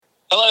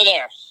Hello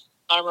there.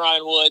 I'm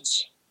Ryan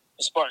Woods,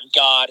 a Spartan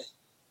God, at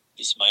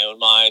least in my own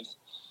mind.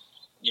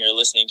 You're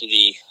listening to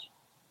the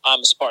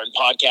I'm a Spartan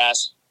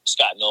podcast,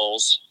 Scott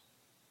Knowles,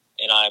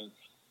 and I'm...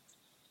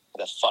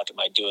 What the fuck am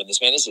I doing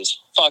this, man? This is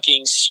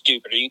fucking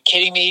stupid. Are you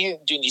kidding me?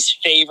 I'm doing these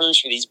favors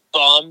for these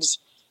bums?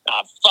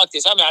 Nah, fuck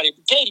this. I'm out of here.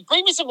 Katie,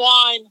 bring me some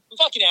wine. I'm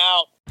fucking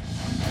out.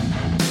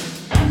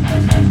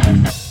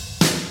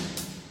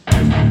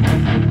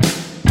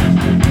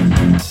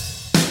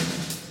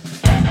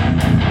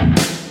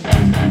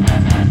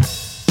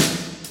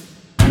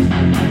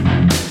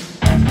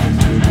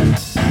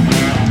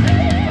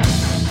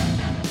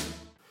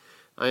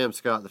 I am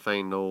Scott the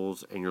Fane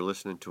Knowles, and you're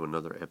listening to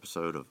another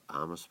episode of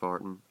I'm a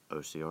Spartan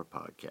OCR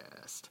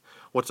Podcast.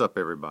 What's up,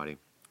 everybody?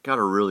 Got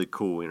a really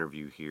cool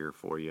interview here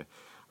for you.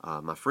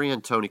 My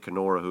friend Tony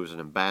Canora, who is an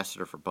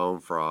ambassador for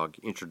Bone Frog,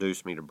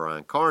 introduced me to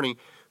Brian Carney,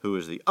 who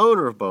is the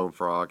owner of Bone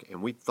Frog,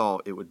 and we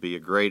thought it would be a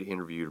great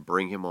interview to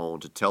bring him on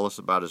to tell us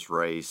about his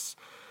race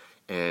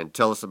and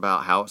tell us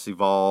about how it's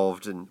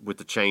evolved and with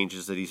the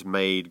changes that he's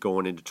made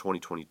going into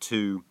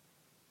 2022.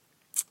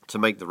 To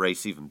make the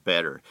race even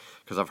better,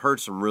 because I've heard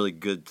some really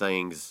good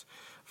things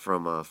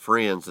from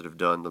friends that have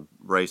done the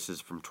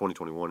races from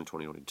 2021 and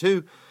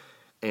 2022,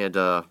 and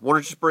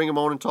want to just bring them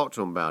on and talk to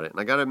them about it. And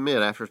I got to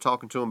admit, after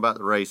talking to them about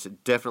the race,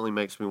 it definitely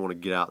makes me want to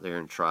get out there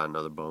and try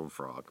another Bone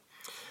Frog.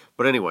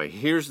 But anyway,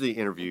 here's the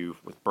interview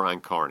with Brian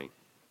Carney.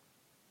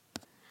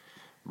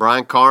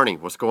 Brian Carney,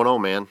 what's going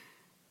on, man?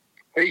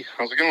 Hey,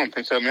 how's it going?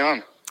 Thanks for having me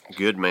on.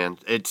 Good, man.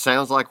 It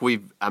sounds like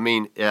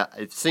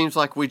it seems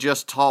like we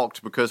just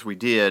talked because we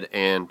did.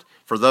 And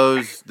for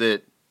those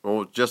that,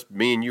 well, just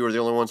me and you are the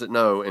only ones that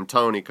know, and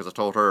Tony, because I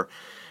told her,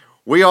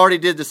 we already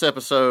did this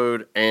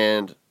episode,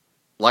 and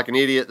like an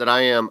idiot that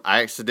I am,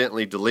 I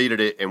accidentally deleted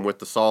it. And with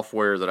the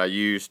software that I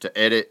use to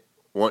edit,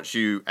 once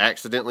you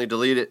accidentally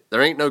delete it,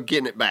 there ain't no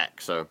getting it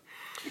back. So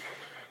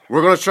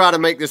we're going to try to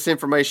make this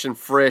information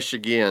fresh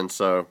again.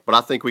 But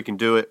I think we can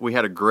do it. We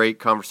had a great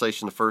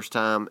conversation the first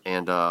time,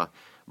 and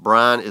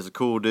Brian is a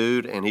cool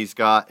dude, and he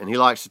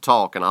likes to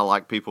talk, and I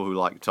like people who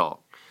like to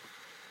talk.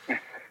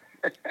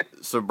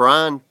 So,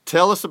 Brian,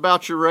 tell us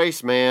about your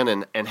race, man,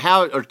 and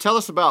tell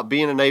us about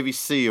being a Navy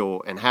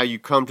SEAL and how you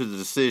come to the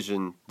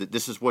decision that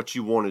this is what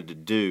you wanted to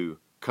do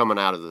coming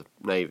out of the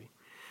Navy.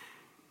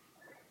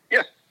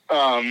 Yeah.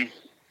 My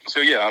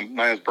name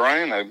is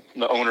Brian. I'm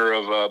the owner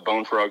of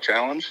Bone Frog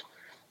Challenge.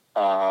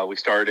 We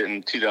started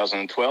in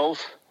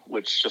 2012,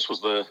 which just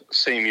was the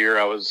same year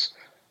I was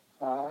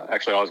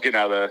getting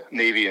out of the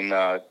Navy in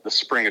the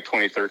spring of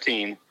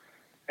 2013,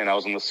 and I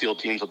was in the SEAL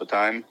teams at the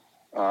time,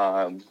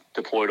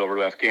 deployed over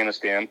to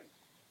Afghanistan.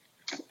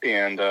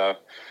 And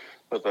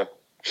with a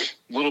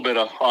little bit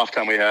of off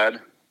time we had,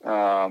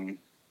 I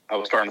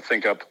was starting to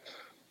think up,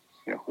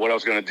 what I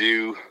was going to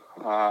do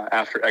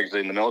after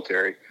exiting the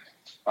military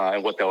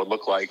and what that would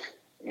look like.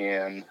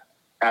 And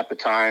at the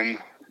time,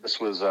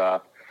 this was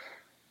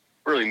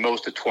really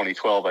most of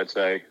 2012, I'd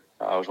say,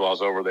 while I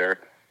was over there.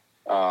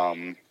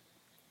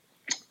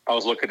 I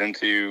was looking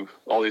into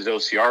all these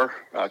OCR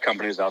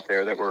companies out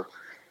there that were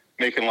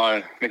making a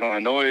lot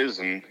of noise,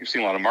 and you've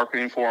seen a lot of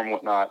marketing for them and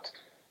whatnot.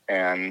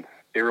 And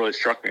it really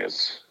struck me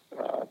as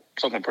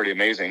something pretty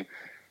amazing.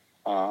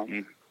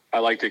 I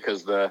liked it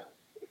because the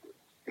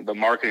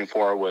marketing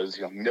for it was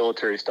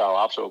military style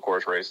obstacle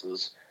course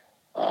races,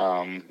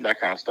 that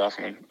kind of stuff.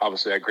 And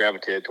obviously I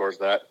gravitated towards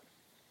that.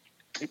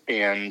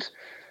 And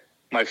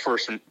my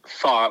first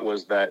thought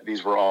was that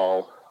these were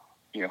all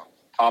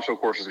obstacle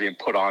courses being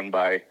put on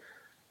by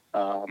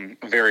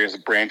various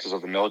branches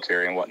of the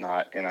military and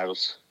whatnot. And I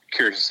was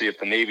curious to see if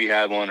the Navy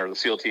had one or the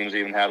SEAL teams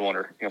even had one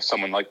or,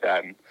 someone like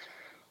that. And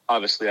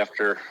obviously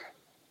after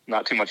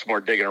not too much more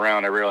digging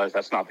around, I realized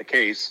that's not the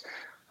case.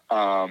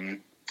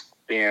 And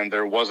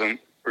there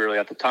wasn't really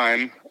at the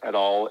time at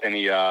all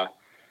any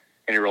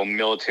real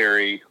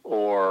military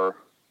or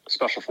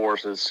special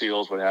forces,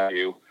 SEALs, what have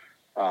you,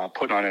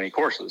 putting on any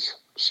courses.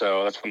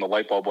 So that's when the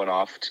light bulb went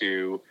off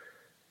to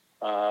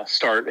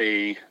start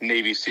a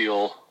Navy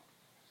SEAL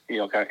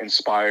kind of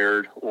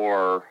inspired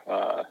or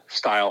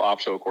style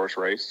obstacle course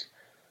race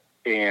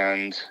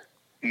and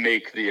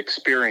make the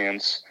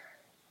experience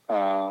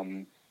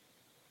like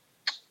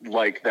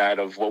that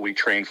of what we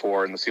trained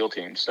for in the SEAL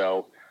team.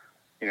 So,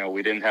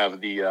 we didn't have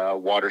the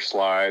water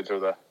slides or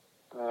the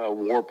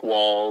warp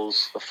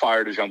walls, the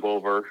fire to jump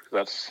over.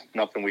 That's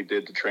nothing we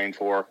did to train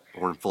for.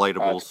 Or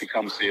inflatables. To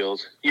become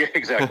SEALs. Yeah,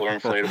 exactly. Or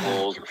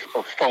inflatables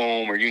or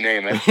foam or you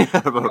name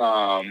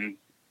it.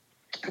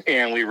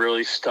 And we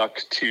really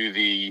stuck to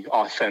the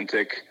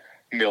authentic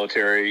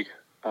military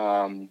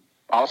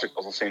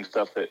obstacles, the same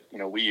stuff that,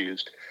 we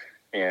used.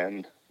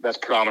 And that's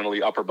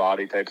predominantly upper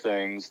body type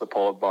things, the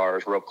pull-up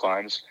bars, rope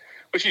climbs,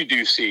 which you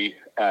do see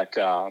at,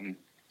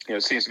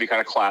 it seems to be kind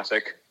of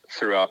classic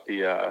throughout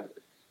the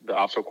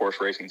obstacle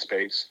course racing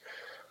space.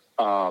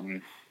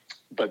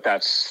 But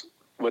that's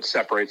what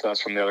separates us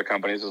from the other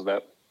companies is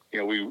that,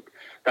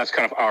 that's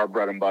kind of our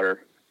bread and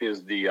butter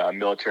is the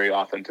military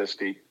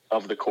authenticity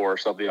of the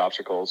course, of the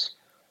obstacles.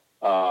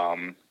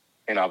 And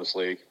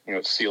obviously,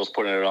 SEALs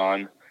putting it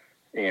on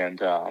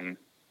and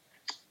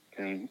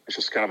it's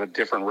just kind of a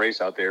different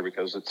race out there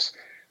because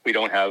we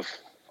don't have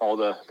all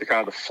the kind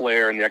of the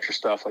flair and the extra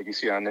stuff like you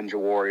see on Ninja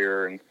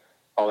Warrior and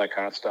all that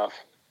kind of stuff.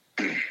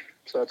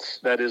 So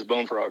that is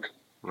Bone Frog.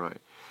 Right.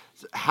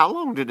 So how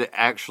long did it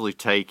actually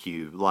take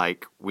you,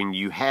 like when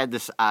you had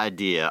this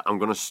idea, I'm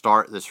going to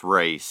start this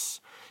race,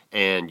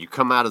 and you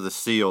come out of the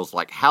SEALs,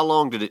 like how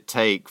long did it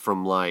take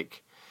from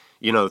like,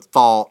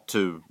 thought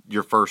to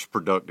your first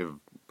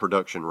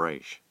production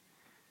race?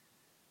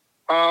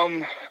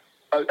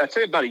 I'd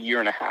say about a year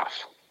and a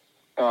half.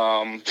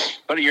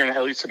 About a year and a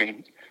half, at least. I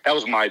mean, that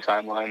was my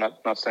timeline.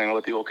 Not saying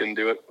other people can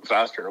do it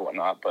faster or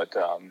whatnot, but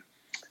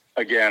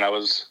again, I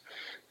was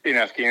in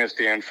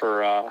Afghanistan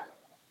for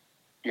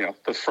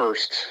the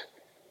first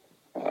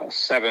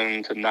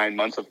 7 to 9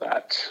 months of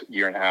that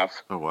year and a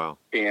half. Oh wow!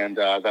 And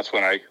that's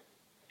when I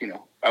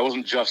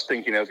wasn't just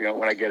thinking of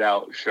when I get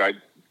out, should I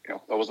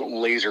I wasn't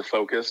laser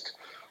focused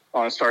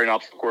on starting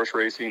obstacle course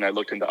racing. I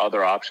looked into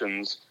other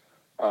options.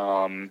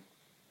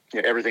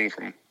 Everything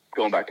from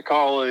going back to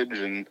college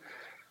and,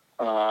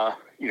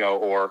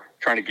 or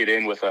trying to get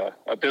in with a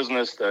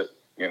business that,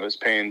 is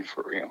paying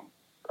for,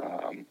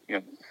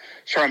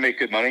 trying to make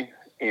good money,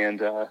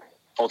 and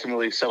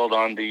ultimately settled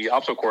on the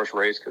obstacle course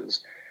race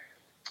because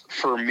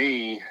for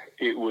me,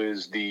 it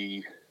was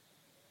the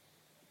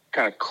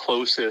kind of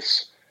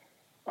closest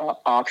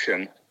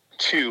option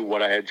to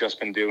what I had just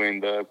been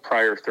doing the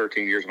prior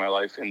 13 years of my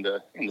life in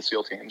the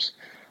SEAL teams.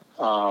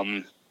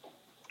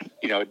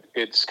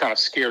 It's kind of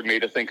scared me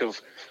to think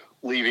of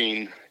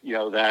leaving,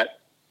 that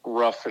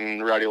rough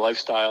and rowdy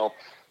lifestyle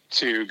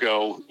to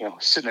go,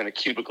 sitting in a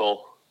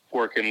cubicle,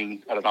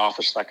 working at an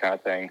office, that kind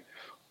of thing,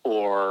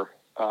 or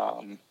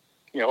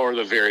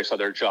the various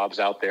other jobs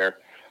out there.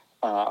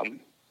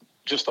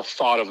 Just the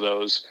thought of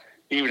those,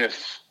 even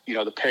if,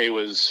 the pay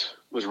was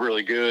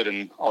really good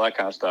and all that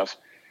kind of stuff,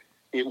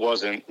 it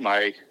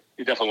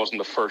definitely wasn't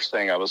the first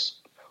thing I was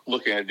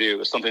looking to do. It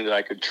was something that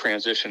I could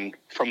transition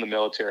from the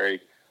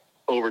military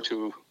over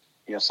to,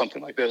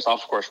 something like this,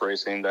 obstacle course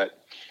racing that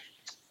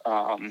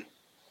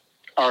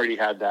already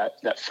had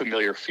that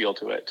familiar feel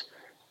to it.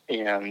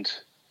 And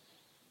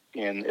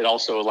it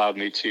also allowed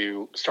me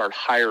to start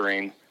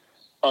hiring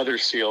other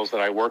SEALs that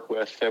I work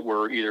with that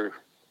were either,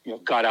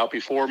 got out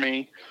before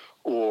me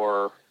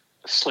or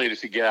slated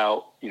to get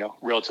out,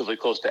 relatively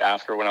close to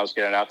after when I was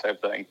getting out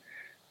type thing.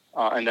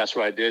 And that's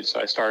what I did.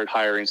 So I started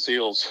hiring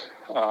SEALs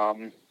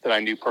that I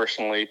knew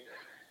personally,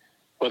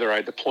 whether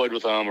I deployed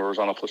with them or was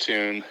on a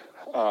platoon.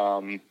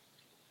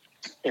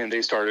 And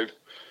they started,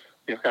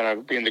 kind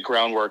of being the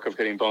groundwork of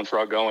getting Bone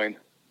Frog going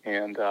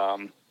and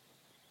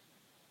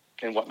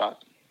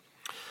whatnot.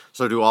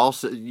 So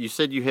you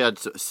said you had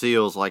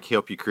SEALs like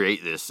help you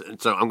create this.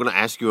 And so I'm going to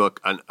ask you a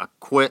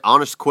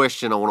honest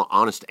question. I want an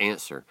honest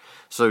answer.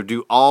 So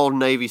do all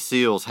Navy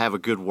SEALs have a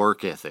good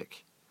work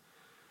ethic?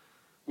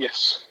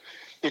 Yes.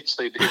 Yes,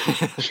 they do.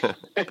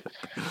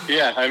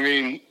 Yeah. I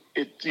mean,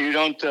 you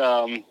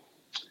don't,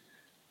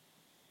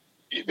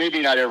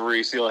 maybe not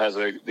every SEAL has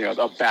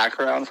a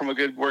background from a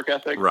good work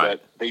ethic, right,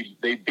 but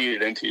they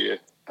beat it into you.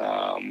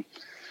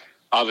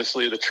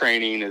 Obviously the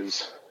training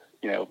is,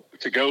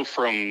 to go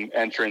from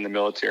entering the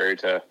military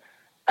to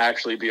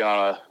actually be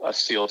on a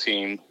SEAL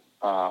team,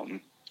 a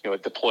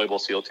deployable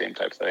SEAL team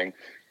type thing.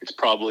 It's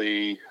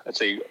probably, I'd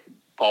say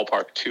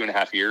ballpark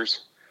 2.5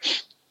 years.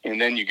 And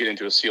then you get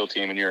into a SEAL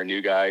team and you're a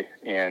new guy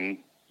and,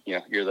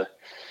 you're the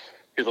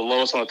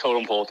lowest on the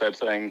totem pole type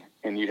thing.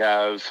 And you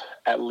have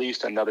at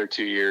least another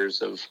 2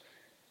 years of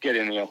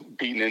getting,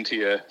 beaten into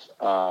you.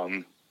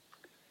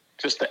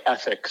 Just the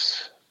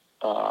ethics,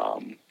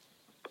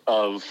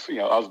 of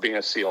being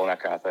a SEAL and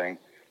that kind of thing.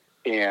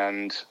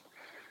 And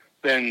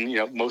then,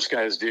 most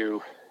guys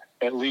do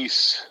at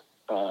least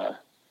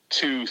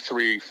 2,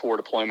 3, 4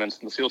 deployments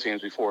in the SEAL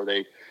teams before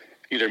they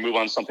either move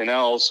on to something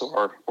else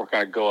or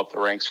kind of go up the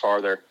ranks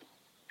farther.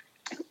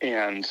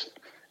 And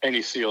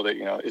any SEAL that,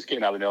 is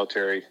getting out of the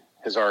military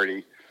has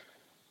already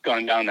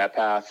gone down that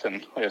path.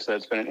 And like I said,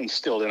 it's been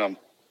instilled in them.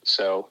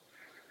 So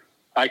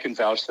I can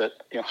vouch that,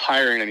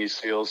 hiring any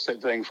SEALs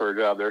type thing for a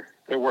job,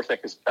 their work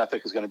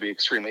ethic is going to be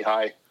extremely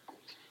high.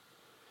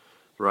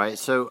 Right.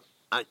 So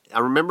I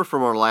remember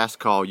from our last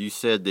call, you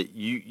said that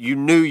you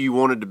knew you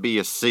wanted to be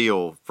a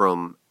SEAL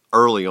from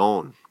early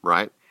on,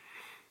 right?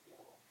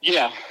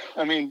 Yeah.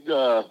 I mean,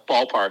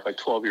 ballpark, like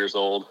 12 years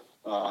old.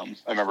 I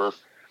remember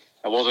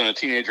I wasn't a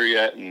teenager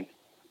yet, and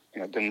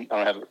I don't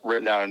have it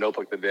written down in a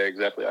notebook the day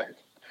exactly I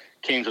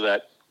came to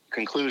that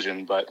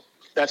conclusion, but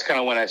that's kind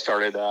of when I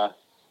started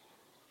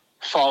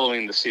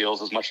following the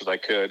SEALs as much as I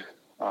could.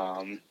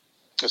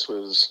 This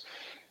was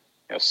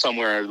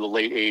somewhere in the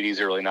late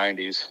 80s, early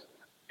 90s,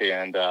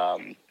 and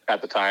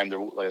at the time,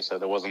 like I said,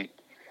 there wasn't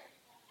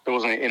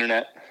an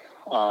internet.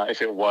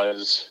 If it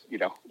was,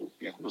 it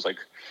was like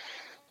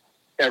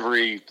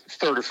every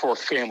third or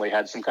fourth family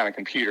had some kind of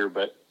computer,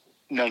 but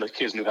none of the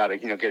kids knew how to,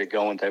 get it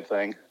going type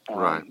thing.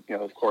 Right.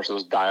 Of course it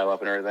was dial up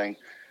and everything.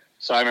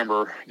 So I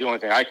remember the only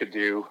thing I could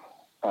do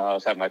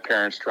was have my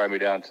parents drive me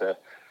down to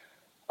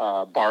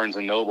Barnes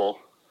and Noble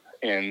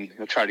and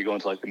try to go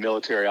into like the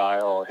military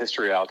aisle,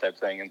 history aisle type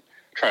thing, and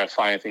try to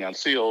find anything on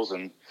SEALs.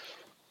 And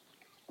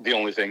the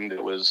only thing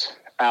that was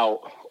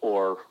out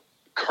or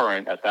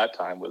current at that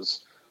time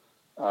was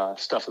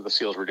stuff that the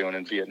SEALs were doing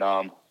in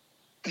Vietnam.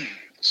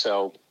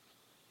 So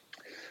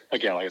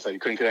again, like I said, you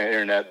couldn't get on the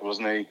internet. There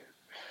wasn't any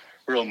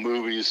real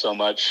movies so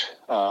much.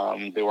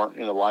 They weren't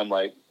in the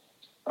limelight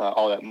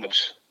all that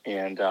much,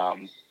 and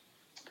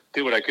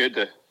did what I could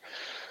to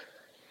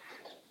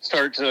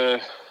start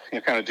to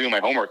kind of do my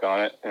homework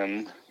on it.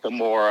 And the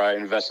more I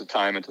invested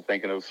time into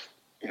thinking of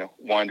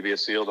wanting to be a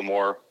SEAL, the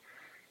more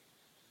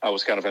I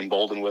was kind of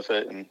emboldened with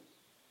it, and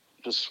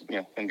just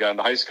and got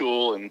into high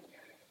school and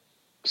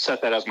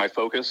set that as my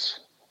focus.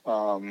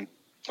 I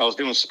was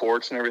doing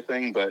sports and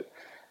everything, but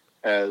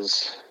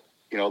as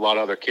a lot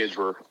of other kids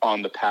were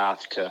on the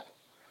path to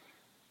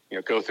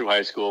go through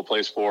high school,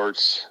 play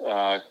sports,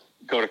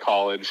 go to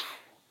college,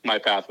 my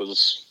path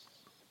was,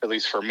 at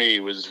least for me,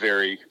 was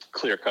very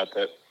clear cut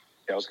that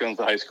I was going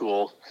to high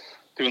school,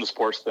 doing the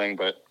sports thing,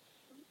 but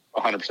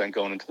 100%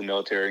 going into the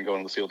military and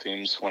going to the SEAL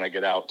teams when I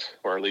get out,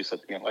 or at least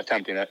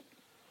attempting it.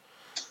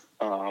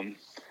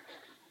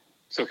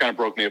 So it kind of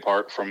broke me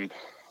apart from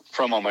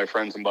all my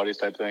friends and buddies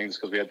type things,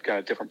 because we had kind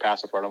of different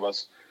paths in front of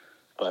us.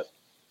 But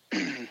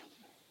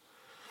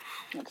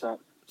that's that.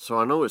 So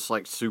I know it's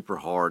like super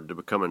hard to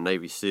become a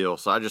Navy SEAL.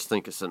 So I just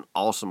think it's an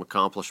awesome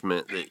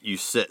accomplishment that you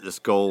set this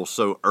goal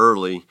so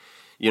early,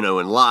 in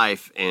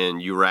life,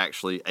 and you were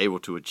actually able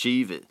to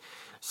achieve it.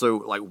 So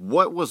like,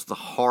 what was the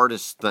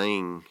hardest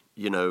thing,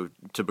 to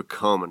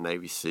become a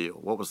Navy SEAL?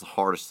 What was the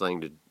hardest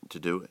thing to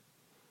do it?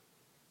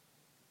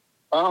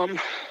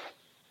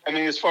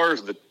 As far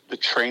as the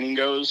training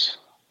goes,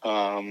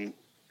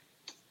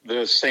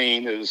 the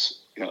saying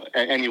is,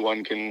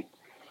 anyone can.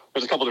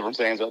 There's a couple different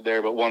sayings out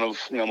there, but one of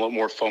the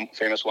more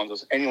famous ones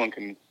is anyone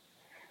can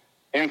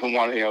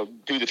want to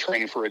do the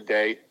training for a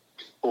day,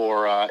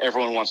 or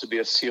everyone wants to be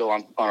a SEAL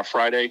on a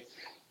Friday.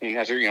 And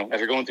as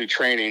you're going through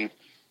training,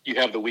 you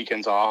have the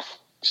weekends off.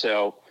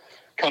 So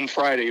come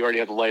Friday, you already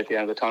have the light at the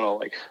end of the tunnel.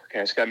 Like, okay,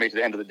 I just got to make it to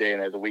the end of the day and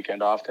I have the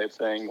weekend off type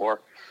thing.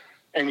 Or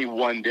any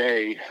one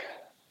day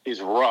is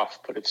rough,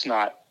 but it's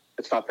not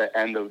the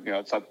end of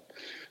it's not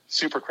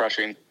super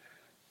crushing.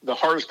 The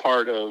hardest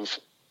part of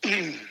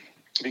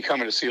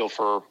becoming a SEAL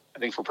for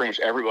pretty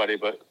much everybody,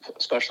 but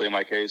especially in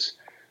my case,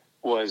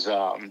 was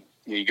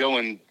you go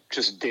in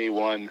just day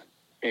one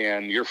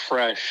and you're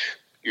fresh,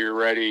 you're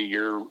ready,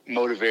 you're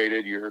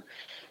motivated, you're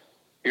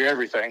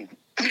everything,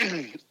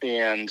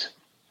 and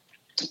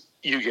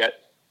you get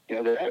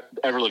the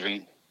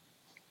ever-living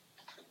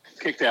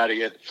kicked out of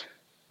you,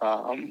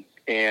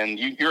 and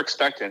you're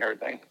expecting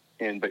everything.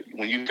 But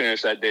when you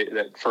finish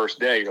that first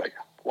day, you're like,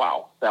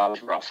 wow, that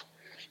was rough.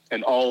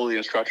 And all the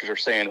instructors are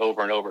saying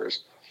over and over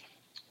is,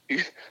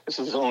 this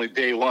is only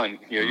day one.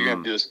 You're going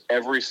to do this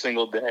every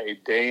single day,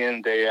 day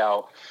in, day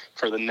out,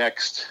 for the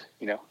next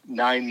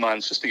 9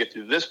 months just to get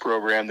through this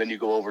program. Then you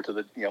go over to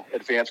the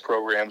advanced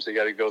programs that you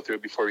got to go through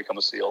before you become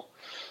a SEAL.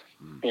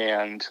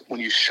 And when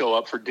you show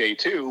up for day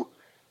two,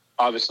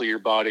 obviously your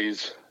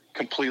body's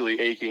completely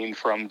aching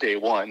from day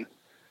one.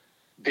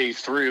 Day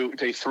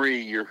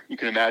three, you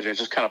can imagine it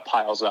just kind of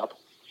piles up.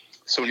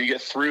 So when you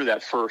get through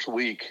that first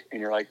week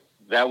and you're like,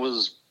 that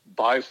was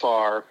by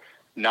far,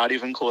 not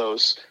even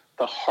close,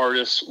 the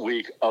hardest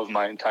week of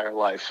my entire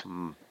life.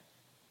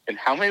 And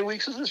how many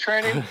weeks is this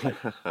training?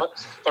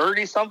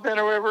 30 something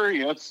or whatever,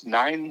 it's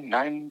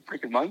nine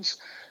freaking months.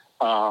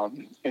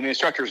 And the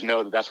instructors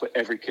know that that's what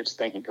every kid's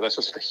thinking, because that's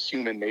just the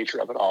human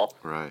nature of it all.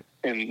 Right.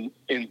 And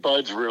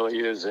BUDS really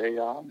is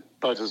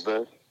BUDS is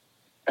the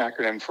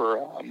acronym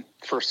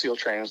for SEAL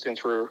training. It stands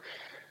for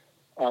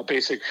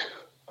Basic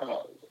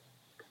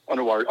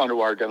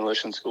Underwater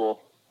Demolition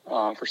School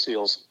for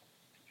SEALs.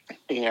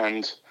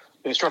 And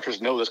the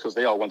instructors know this because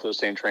they all went through the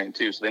same training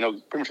too. So they know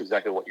pretty much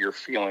exactly what you're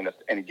feeling at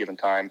any given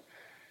time.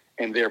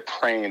 And they're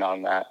preying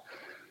on that,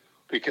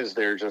 because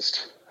they're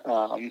just,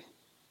 that's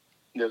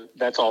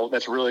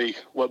really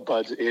what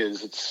BUDS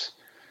is.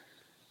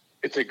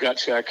 It's a gut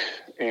check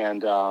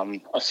and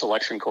a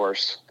selection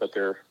course that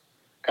they're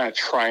kind of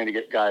trying to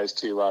get guys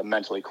to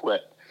mentally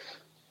quit.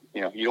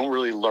 You don't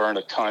really learn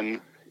a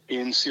ton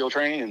in SEAL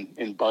training,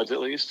 in BUDS at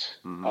least.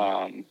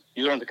 Mm-hmm.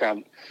 You learn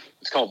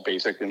it's called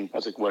basic, and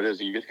that's like what it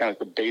is. You get kind of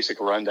the basic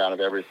rundown of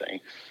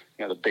everything.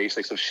 The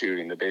basics of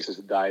shooting, the basics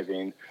of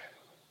diving.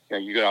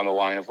 You go down the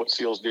line of what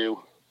SEALs do,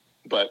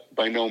 but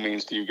by no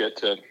means do you get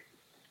to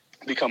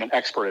become an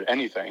expert at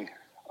anything.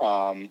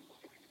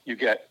 You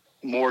get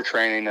more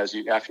training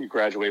after you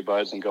graduate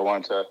BUDS and go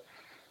on to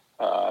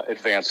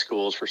advanced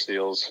schools for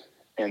SEALs,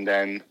 and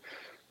then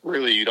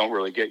really you don't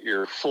really get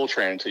your full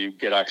training until you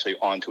get actually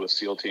onto a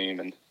SEAL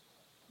team, and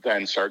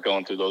then start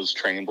going through those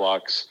training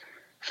blocks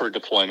for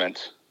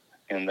deployment.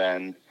 And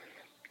then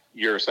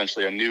you're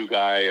essentially a new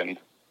guy, and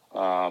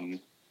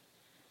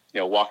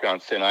walking on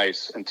thin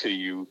ice until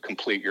you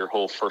complete your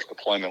whole first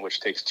deployment, which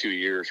takes 2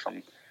 years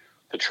from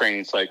the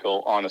training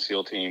cycle on a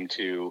SEAL team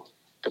to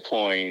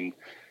deploying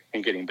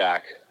and getting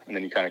back. And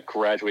then you kind of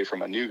graduate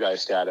from a new guy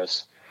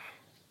status,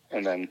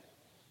 and then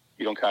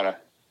you don't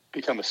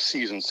become a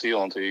seasoned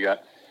SEAL until you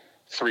got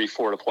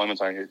 3-4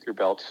 deployments on your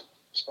belt.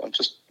 So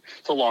it's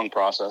a long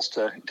process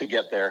to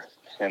get there.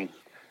 And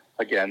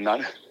again,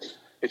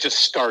 it just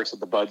starts at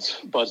the buds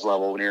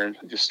level when you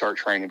just start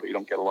training, but you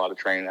don't get a lot of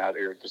training out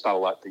here. There's not a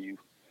lot that you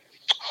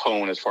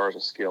hone as far as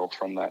a skill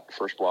from that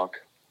first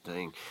block.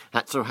 Dang.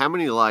 So how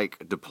many like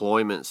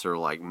deployments or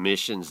like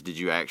missions did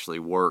you actually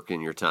work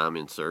in your time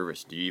in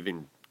service? Did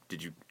you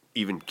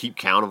even keep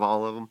count of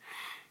all of them?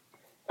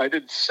 I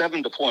did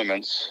 7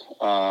 deployments,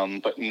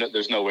 but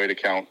there's no way to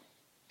count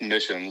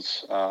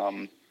missions.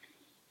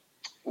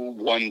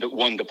 One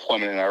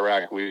deployment in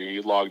Iraq,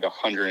 we logged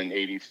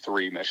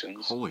 183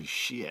 missions. Holy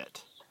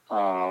shit.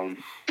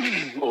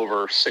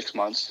 Over 6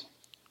 months.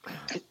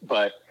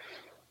 But,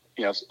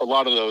 a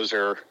lot of those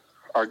are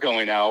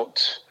going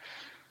out,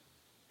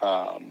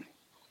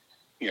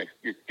 you're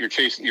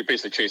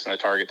basically chasing a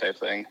target type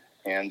thing.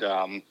 And,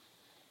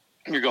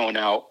 you're going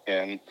out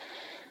and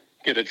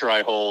get a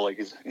dry hole, like,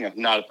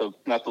 not at the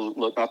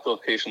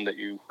location that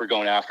you were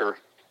going after.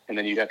 And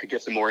then you have to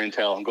get some more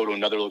intel and go to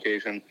another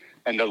location,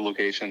 another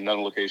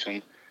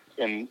location.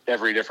 In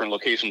every different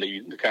location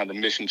the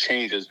mission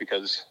changes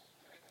because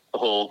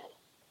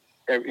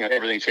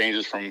everything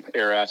changes from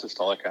air assets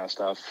to all that kind of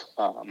stuff.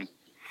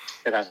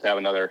 It has to have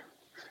another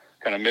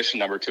kind of mission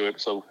number to it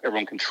so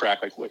everyone can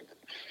track, like, wait,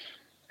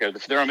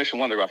 if they're on mission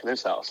 1, they're going for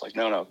this house. Like,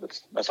 no,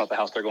 that's not the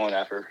house they're going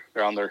after.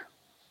 They're on their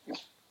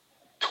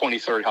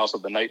 23rd house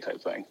of the night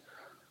type thing.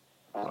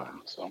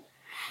 So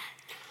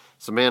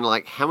man,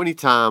 like, how many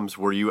times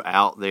were you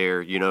out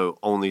there,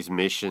 on these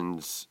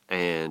missions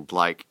and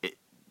like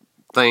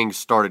things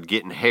started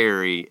getting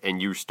hairy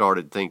and you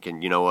started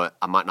thinking, you know what,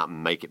 I might not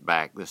make it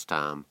back this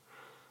time?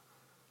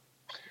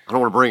 I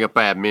don't want to bring up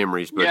bad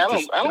memories, but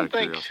I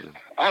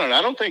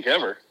don't think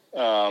ever.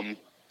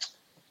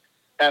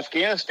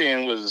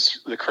 Afghanistan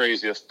was the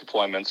craziest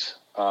deployments.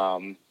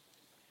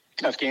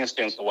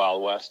 Afghanistan's the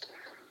Wild West.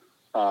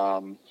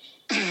 And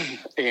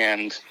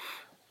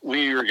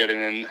we were getting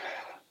in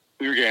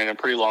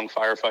pretty long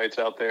firefights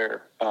out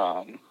there,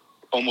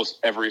 almost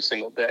every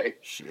single day.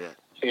 Shit.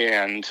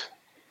 And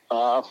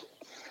a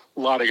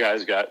lot of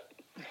guys got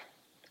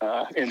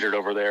injured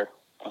over there.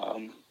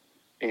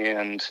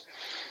 And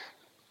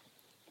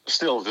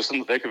still, just in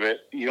the thick of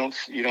it, you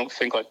don't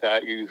think like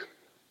that. You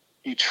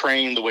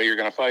train the way you're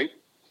going to fight,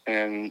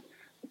 and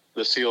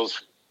the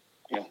SEALs,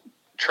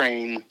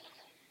 train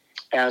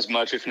as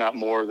much, if not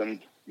more, than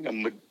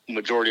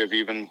majority of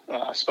even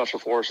special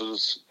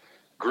forces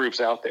groups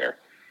out there.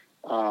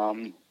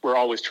 We're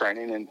always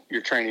training, and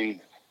you're training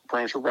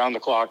pretty much around the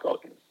clock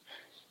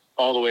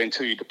all the way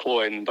until you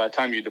deploy. And by the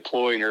time you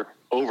deploy and you're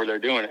over there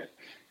doing it,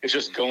 it's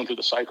just going through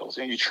the cycles.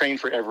 And you train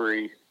for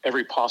every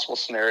possible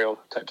scenario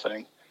type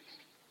thing.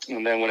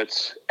 And then when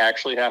it's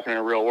actually happening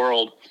in the real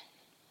world,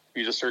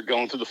 you just start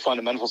going through the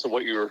fundamentals of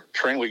what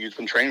you've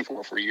been training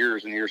for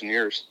years and years and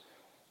years.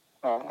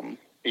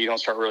 You don't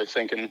start really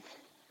thinking.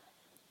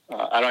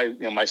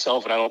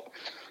 Myself, and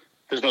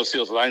there's no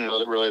SEALs that I know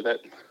that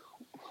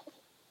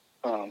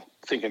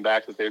thinking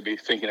back that they'd be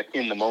thinking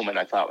in the moment.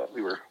 I thought that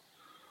we were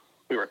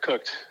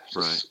cooked.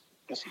 Right.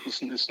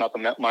 It's not the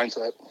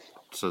mindset.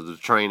 So the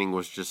training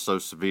was just so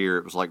severe.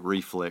 It was like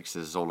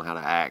reflexes on how to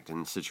act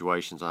in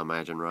situations, I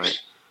imagine, right?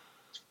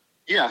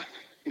 Yeah.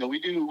 We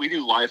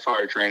do live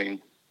fire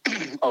training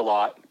a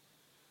lot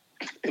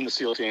in the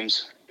SEAL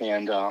teams.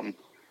 And,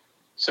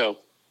 so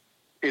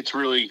it's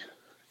really,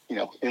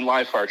 in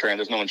live fire training,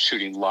 there's no one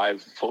shooting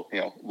live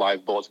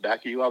bullets back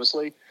at you,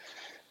 obviously.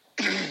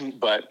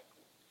 But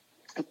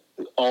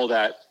all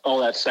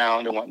that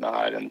sound and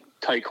whatnot, and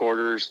tight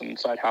quarters and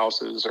inside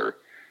houses or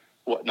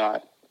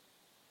whatnot,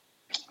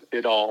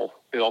 it all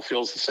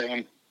feels the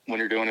same when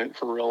you're doing it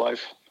for real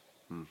life.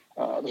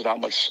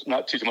 There's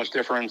not too much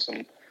difference.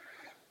 And,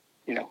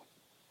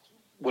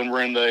 when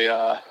we're in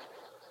the,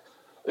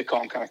 they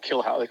call them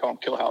kill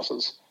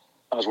houses,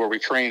 is where we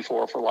train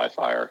for live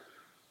fire.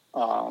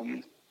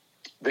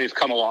 They've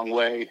come a long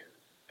way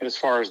as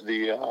far as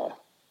the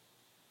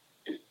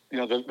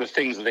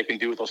things that they can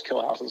do with those kill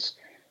houses.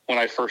 When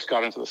I first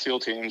got into the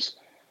SEAL teams,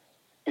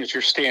 it's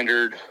your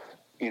standard,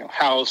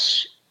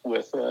 house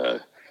with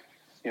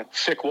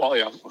thick wall,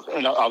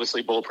 and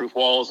obviously bulletproof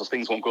walls. Those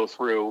things won't go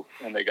through,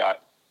 and they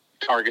got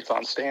targets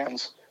on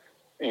stands.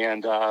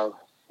 And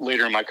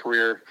later in my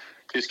career,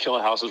 these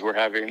kill houses were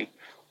having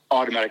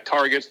automatic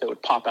targets that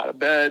would pop out of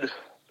bed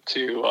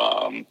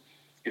to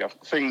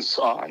things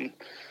on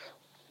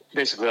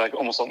basically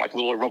almost like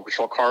little remote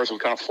control cars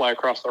would kind of fly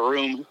across the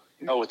room,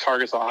 with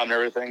targets on and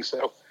everything.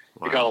 So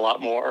Wow. It got a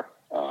lot more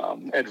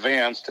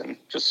advanced and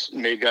just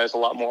made guys a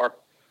lot more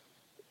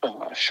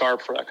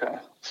sharp for that kind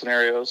of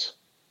scenarios.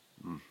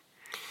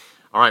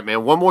 All right,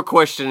 man, one more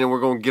question and we're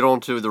going to get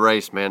on to the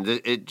race, man.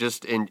 It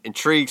just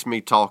intrigues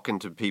me talking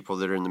to people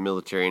that are in the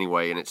military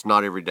anyway, and it's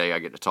not every day I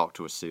get to talk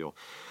to a SEAL.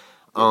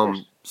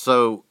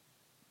 So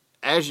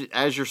as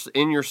you're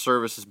in your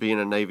service as being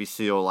a Navy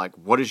SEAL,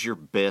 what is your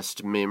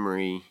best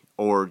memory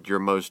or your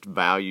most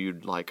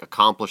valued,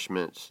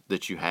 accomplishments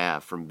that you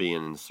have from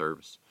being in the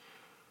service?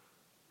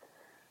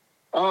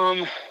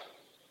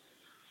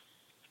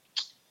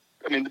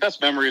 the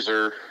best memories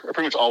are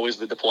pretty much always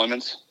the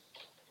deployments.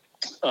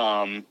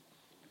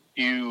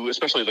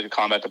 Especially like the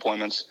combat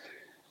deployments,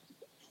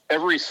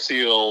 every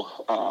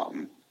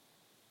SEAL,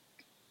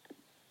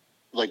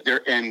 like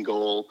their end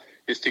goal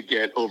is to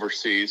get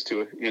overseas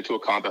to a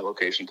combat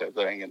location type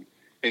thing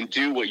and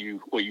do what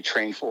you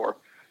train for.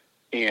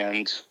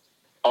 And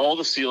all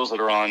the SEALs that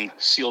are on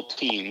SEAL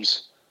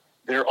teams,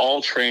 they're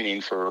all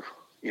training for,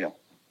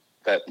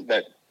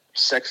 that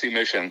sexy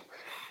mission,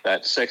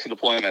 that sexy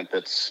deployment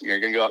that's, you're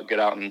going to go out, get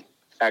out and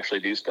actually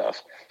do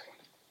stuff.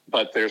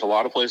 But there's a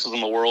lot of places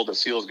in the world that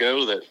SEALs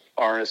go that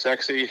aren't as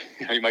sexy.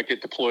 You might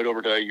get deployed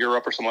over to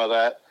Europe or something like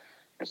that.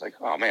 It's like,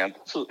 oh man,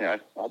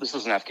 this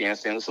isn't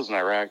Afghanistan. This isn't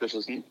Iraq. This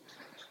isn't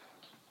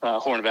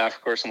Horn of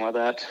Africa or something like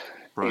that.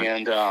 Right.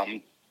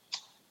 And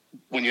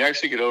when you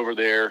actually get over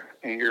there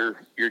and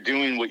you're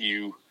doing what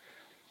you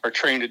are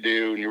trained to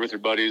do, and you're with your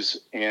buddies,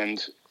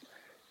 and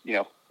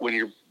when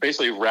you're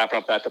basically wrapping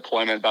up that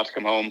deployment, about to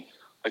come home,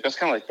 like that's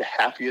kind of like the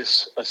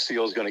happiest a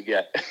SEAL is going to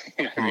get.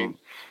 You know what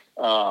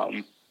I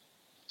mean?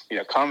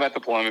 Combat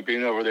deployment,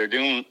 being over there,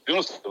 doing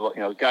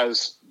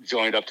guys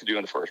joined up to do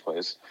in the first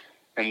place.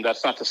 And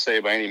that's not to say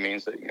by any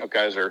means that,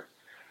 guys are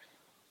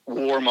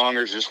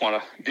warmongers, just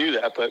want to do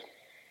that. But,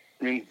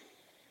 I mean,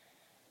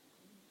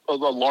 a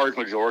large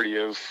majority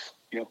of,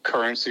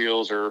 current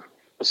SEALs or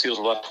the SEALs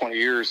of the last 20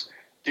 years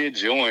did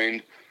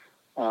join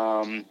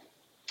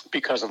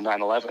because of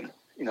 9/11.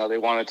 They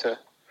wanted to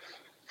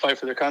fight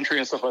for their country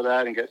and stuff like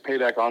that and get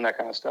payback on that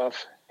kind of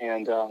stuff.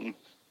 And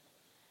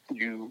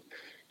you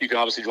can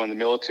obviously join the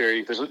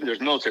military. There's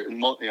military,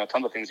 a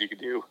ton of things you could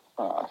do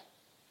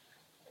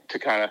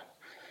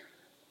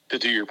to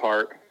do your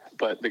part.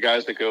 But the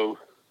guys that go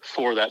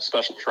for that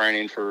special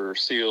training for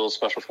SEALs,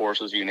 Special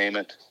Forces, you name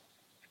it,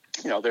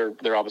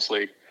 they're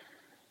obviously,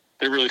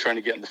 they're really trying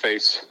to get in the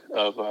face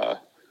of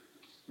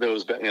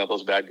those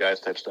bad guys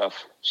type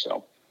stuff.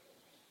 So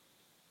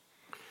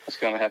that's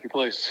kind of a happy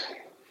place.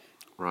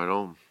 Right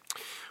on.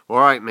 All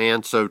right,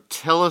 man. So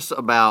tell us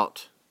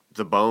about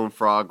the Bone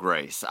Frog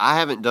race. I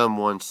haven't done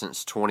one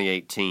since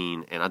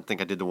 2018, and I think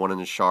I did the one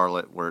in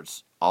Charlotte where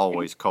it's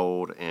always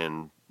cold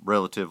and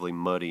relatively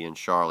muddy in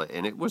Charlotte,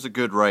 and it was a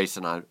good race,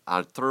 and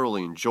I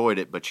thoroughly enjoyed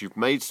it. But you've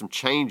made some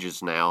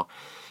changes now,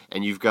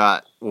 and you've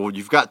got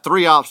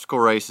 3 obstacle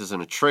races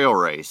and a trail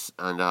race.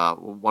 And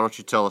why don't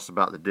you tell us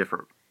about the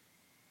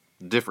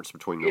difference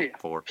between the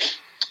 4?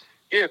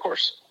 Yeah, of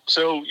course.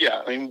 So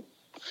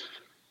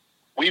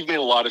we've made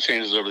a lot of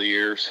changes over the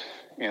years,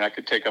 and I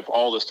could take up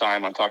all this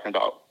time on talking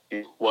about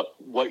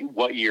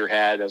what year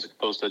had as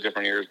opposed to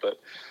different years, but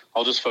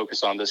I'll just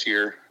focus on this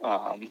year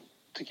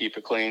to keep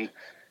it clean.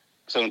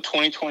 So in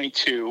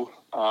 2022,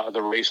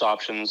 the race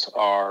options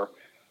are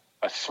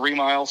a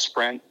 3-mile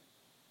sprint,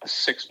 a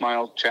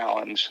 6-mile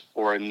challenge,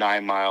 or a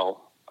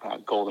 9-mile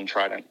Golden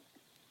Trident.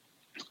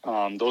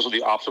 Those are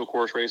the obstacle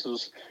course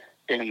races,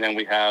 and then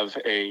we have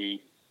a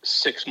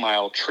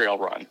 6-mile trail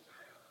run.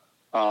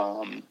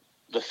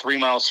 The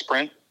 3-mile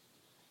sprint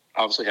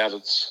obviously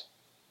has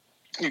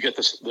you get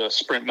the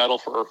sprint medal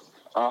for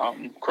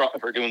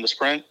doing the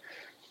sprint.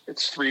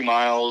 It's 3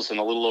 miles and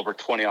a little over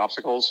 20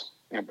 obstacles,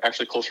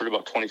 actually closer to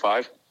about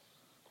 25.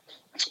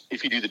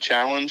 If you do the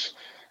challenge,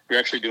 you're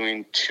actually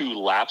doing 2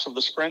 laps of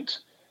the sprint,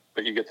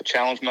 but you get the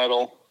challenge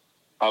medal.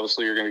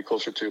 Obviously, you're going to be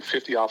closer to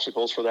 50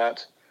 obstacles for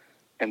that.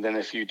 And then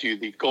if you do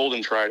the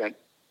Golden Trident,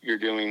 you're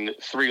doing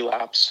 3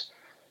 laps,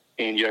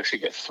 and you actually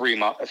get 3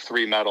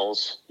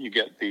 medals. You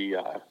get the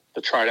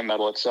Trident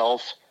medal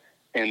itself,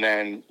 and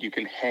then you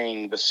can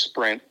hang the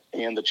sprint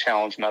and the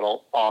challenge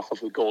medal off of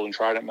the Golden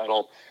Trident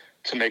medal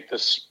to make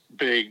this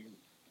big,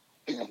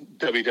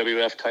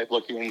 WWF type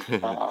looking,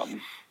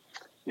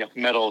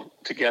 medal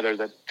together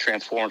that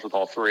transforms with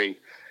all 3.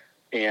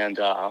 And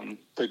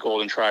the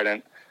Golden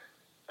Trident,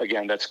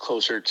 again, that's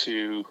closer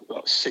to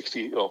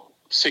 60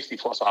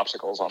 plus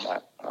obstacles on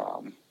that.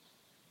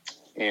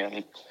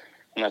 And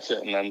that's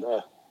it. And then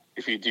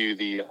if you do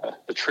the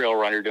trail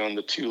run, you're doing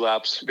the 2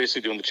 laps,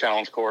 basically doing the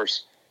challenge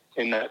course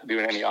and not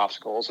doing any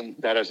obstacles. And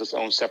that has its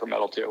own separate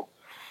medal too.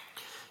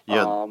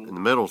 Yeah, and the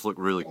medals look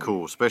really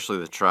cool, especially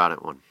the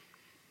Trident one.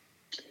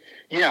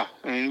 Yeah,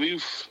 I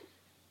mean,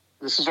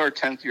 this is our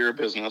 10th year of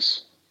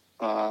business,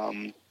 our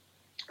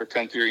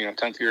 10th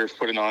year of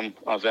putting on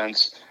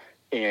events,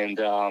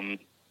 and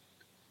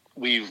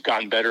we've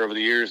gotten better over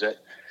the years at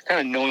kind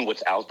of knowing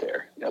what's out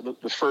there.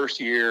 The first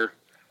year,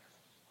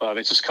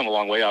 it's just come a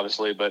long way,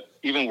 obviously, but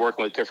even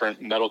working with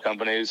different metal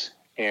companies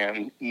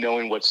and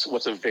knowing what's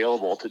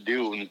available to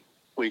do and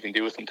what you can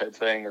do with them type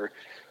thing, or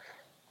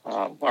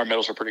our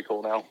medals are pretty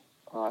cool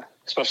now,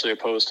 especially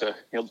opposed to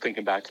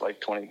thinking back to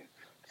like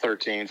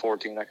 2013,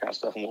 14, that kind of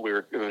stuff, and what we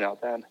were doing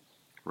out then.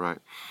 Right.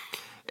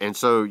 And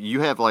so you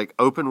have like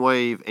open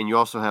wave, and you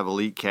also have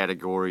elite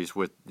categories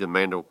with the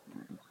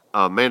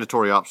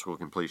mandatory obstacle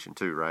completion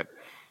too, right?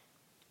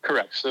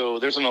 Correct. So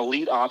there's an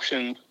elite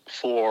option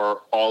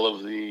for all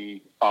of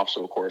the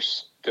obstacle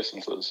course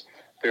distances.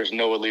 There's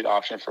no elite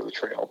option for the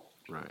trail.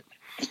 Right.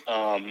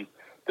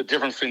 The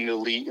difference between the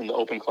elite and the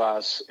open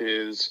class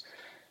is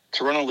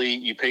to run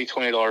elite, you pay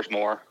 $20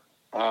 more.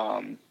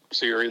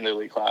 so you're in the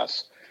elite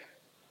class,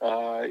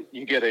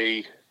 you get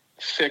a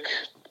thick,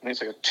 I think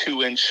it's like a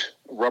 2-inch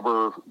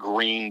rubber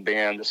green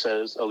band that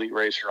says Elite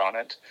Racer on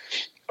it,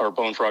 or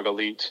Bone Frog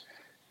Elite.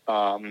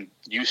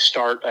 You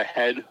start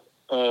ahead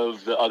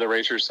of the other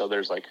racers, so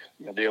there's like,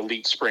 the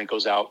elite sprint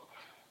goes out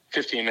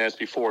 15 minutes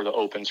before the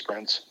open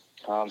sprint.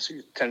 So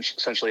you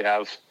essentially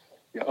have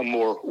a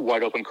more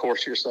wide open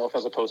course to yourself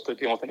as opposed to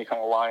dealing with any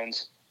kind of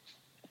lines.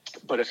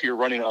 But if you're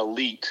running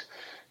elite,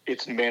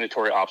 it's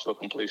mandatory obstacle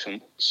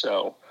completion.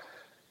 So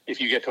if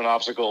you get to an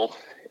obstacle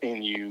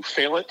and you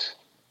fail it,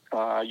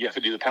 you have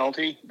to do the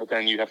penalty, but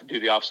then you have to do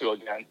the obstacle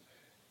again.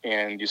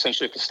 And you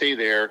essentially have to stay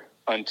there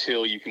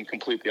until you can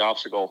complete the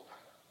obstacle.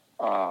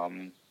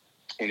 And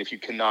if you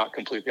cannot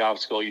complete the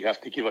obstacle, you have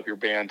to give up your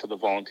band to the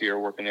volunteer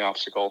working the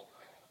obstacle.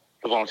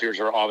 The volunteers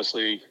are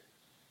obviously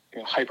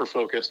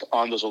hyper-focused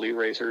on those elite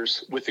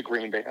racers with the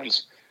green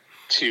bands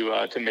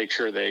to make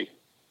sure they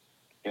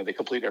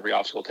complete every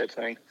obstacle type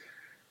thing.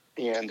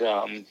 And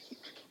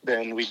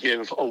then we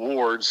give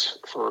awards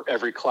for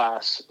every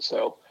class.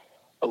 So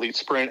Elite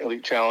Sprint,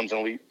 Elite Challenge,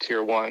 and Elite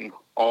Tier 1,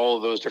 all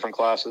of those different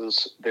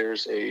classes,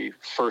 there's a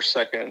first,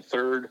 second, and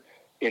third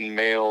in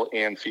male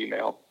and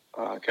female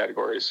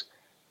categories.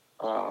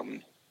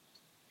 And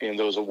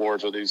those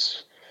awards are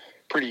these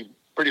pretty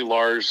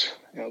large,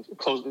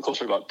 closer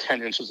to about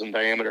 10 inches in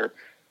diameter.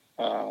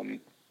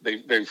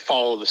 They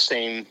follow the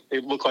same, they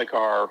look like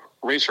our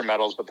racer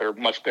medals, but they're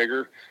much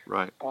bigger.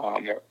 Right.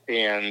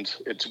 And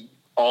it's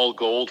all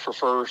gold for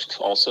first,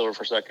 all silver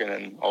for second,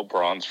 and all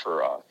bronze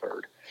for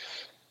third.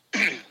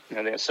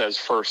 And it says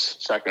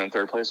first, second, and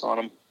third place on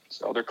them.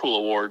 So they're cool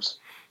awards.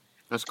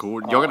 That's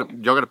cool. Y'all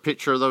got a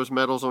picture of those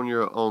medals on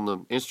the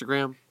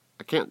Instagram?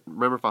 I can't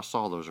remember if I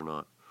saw those or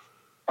not.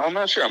 I'm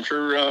not sure. I'm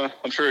sure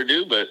I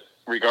do, but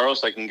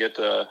regardless, I can get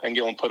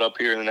one put up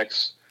here in the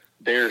next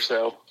day or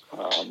so.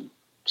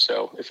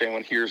 So if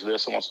anyone hears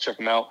this and wants to check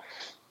them out,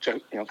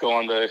 go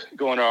on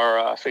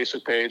our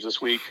Facebook page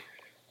this week,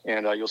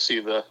 and you'll see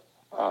the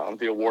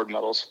award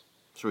medals.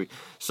 Sweet.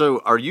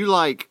 So are you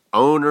like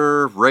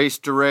owner, race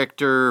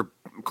director,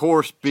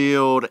 course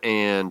build,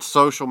 and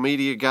social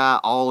media guy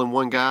all in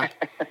one guy?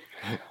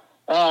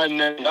 No,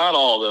 not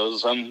all of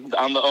those.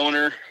 I'm the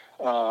owner,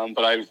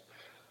 but I've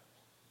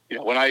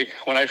when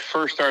I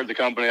first started the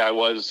company, I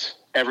was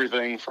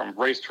everything from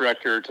race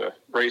director to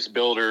race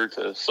builder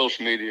to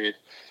social media,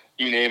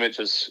 you name it,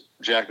 just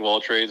jack of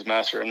all trades,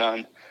 master of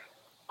none.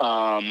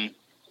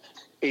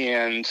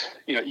 And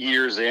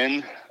years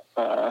in,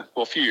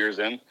 a few years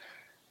in,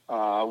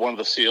 one of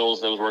the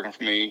SEALs that was working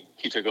for me,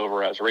 he took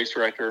over as race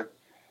director.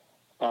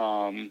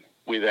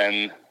 We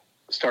then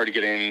started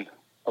getting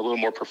a little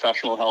more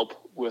professional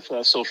help with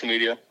social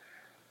media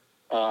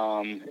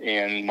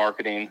and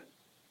marketing,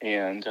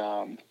 and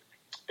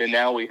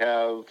now we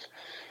have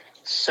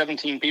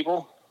 17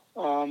 people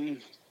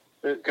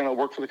that kind of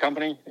work for the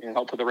company and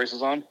help put the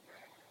races on,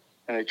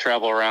 and they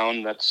travel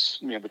around. That's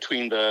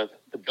between the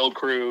build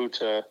crew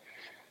to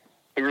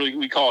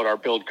we call it our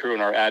build crew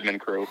and our admin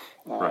crew.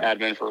 Right.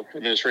 Admin for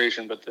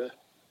administration, but the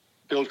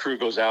build crew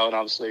goes out and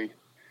obviously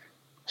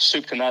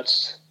soup to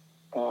nuts,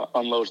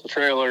 unloads the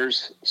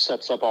trailers,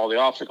 sets up all the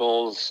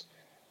obstacles,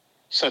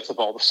 sets up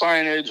all the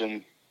signage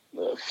and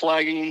the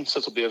flagging,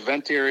 sets up the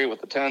event area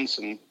with the tents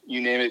and you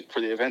name it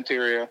for the event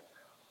area.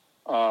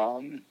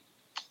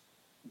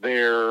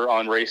 There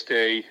on race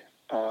day,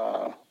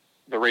 the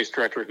race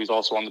director, who's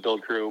also on the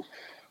build crew,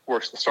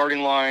 works the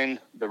starting line.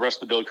 The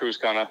rest of the build crew is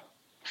kind of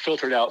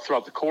filtered out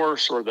throughout the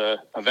course or the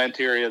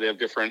event area. They have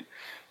different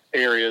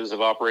areas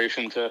of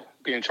operation to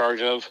be in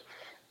charge of.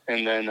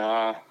 And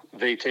then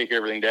they take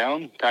everything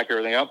down, pack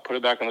everything up, put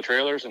it back on the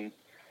trailers, and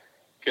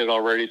get it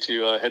all ready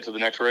to head to the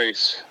next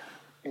race.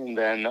 And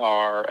then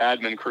our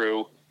admin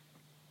crew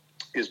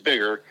is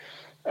bigger,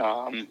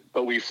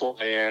 but we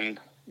fly in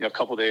a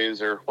couple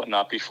days or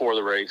whatnot before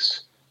the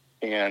race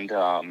and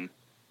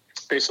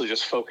basically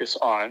just focus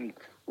on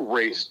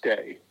race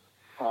day.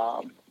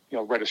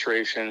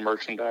 Registration,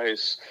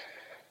 merchandise,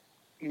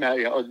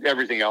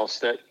 everything else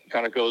that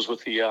kind of goes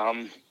with the,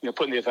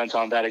 putting the event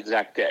on that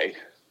exact day.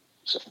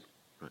 So,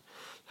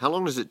 how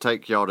long does it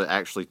take y'all to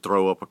actually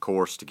throw up a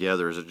course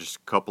together? Is it just a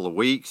couple of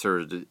weeks,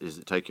 or does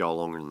it take y'all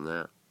longer than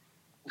that?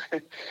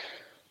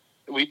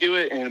 We do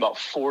it in about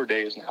 4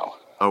 days now.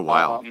 Oh,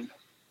 wow.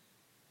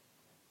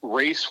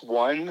 Race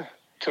 1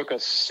 took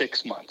us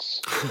 6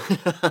 months.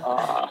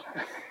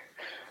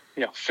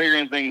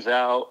 Figuring things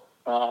out.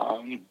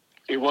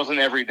 It wasn't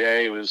every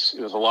day. It was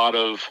a lot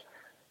of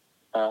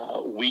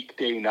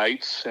weekday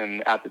nights,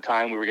 and at the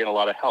time we were getting a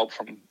lot of help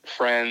from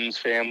friends,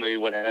 family,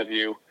 what have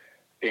you.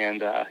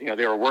 And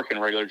they were working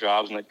regular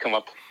jobs, and they'd come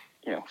up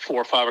 4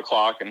 or 5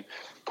 o'clock and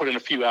put in a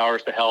few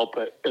hours to help,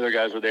 but other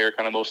guys were there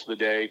kind of most of the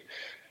day,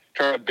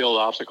 trying to build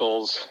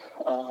obstacles,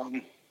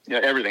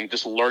 everything,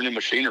 just learning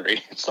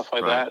machinery and stuff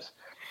like that.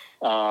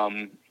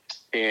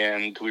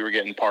 And we were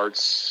getting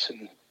parts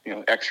and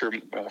extra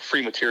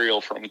free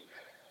material from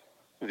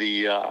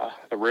the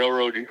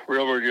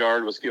railroad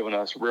yard was giving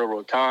us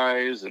railroad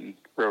ties and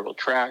railroad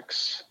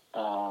tracks.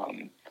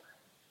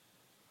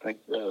 I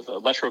think the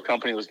electrical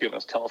company was giving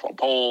us telephone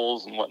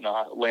poles and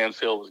whatnot.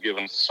 Landfill was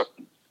giving us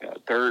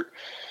dirt.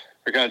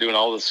 They're kind of doing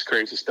all this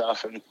crazy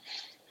stuff. And,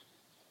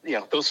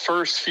 those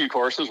first few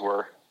courses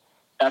were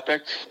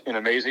epic and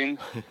amazing.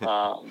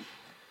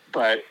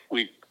 But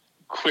we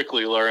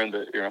quickly learned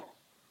that,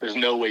 there's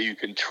no way you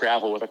can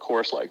travel with a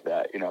course like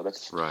that.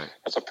 That's right.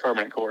 That's a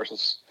permanent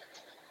course.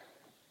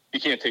 You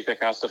can't take that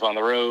kind of stuff on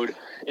the road.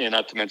 And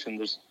not to mention,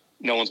 there's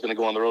no one's going to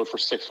go on the road for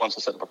 6 months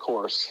to set up a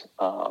course.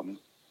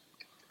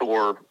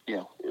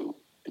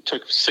 It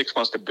took 6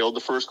 months to build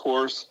the first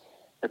course.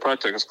 It probably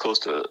took us close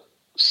to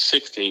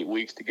 6 to 8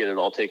 weeks to get it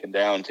all taken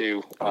down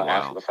too,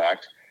 after the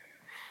fact.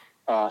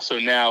 So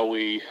now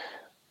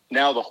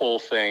the whole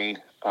thing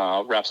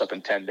wraps up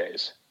in 10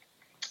 days.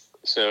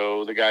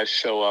 So the guys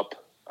show up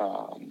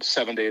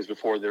 7 days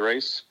before the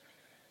race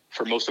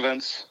for most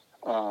events.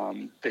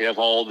 They have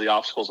all the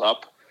obstacles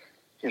up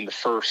in the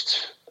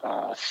first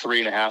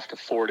 3.5 to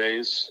 4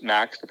 days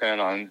max, depending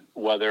on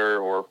weather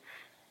or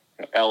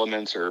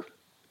elements, or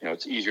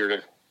it's easier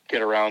to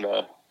get around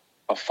a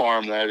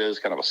farm than it is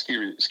kind of a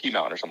ski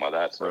mountain or something like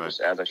that. So right. It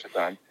just adds extra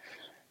time.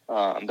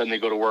 Then they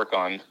go to work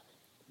on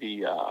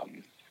the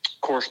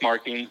course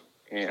marking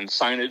and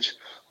signage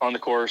on the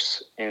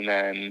course, and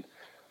then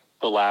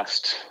the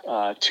last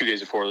 2 days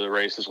before the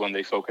race is when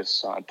they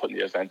focus on putting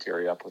the event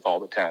area up with all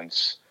the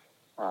tents,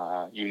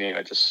 you name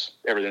it, just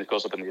everything that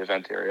goes up in the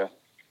event area.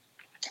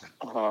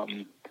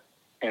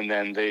 And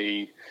then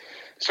they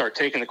start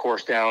taking the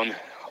course down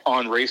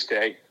on race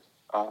day,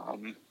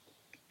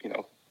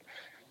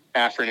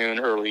 afternoon,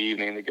 early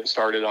evening. They get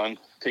started on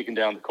taking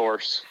down the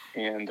course,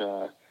 and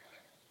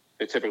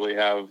they typically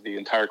have the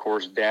entire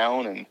course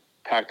down and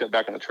packed up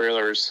back in the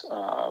trailers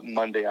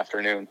Monday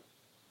afternoon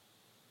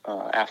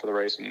after the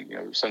race. And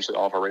essentially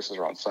all of our races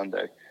are on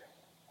Saturday.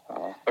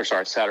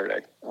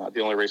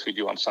 The only race we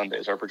do on Sunday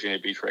is our Virginia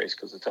Beach race,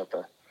 because it's at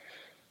the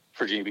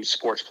Virginia Beach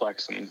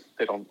Sportsplex, and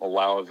they don't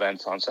allow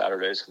events on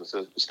Saturdays because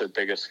it's their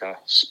biggest kind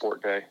of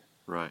sport day.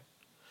 Right.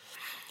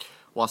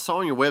 Well, I saw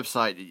on your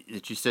website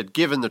that you said,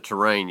 given the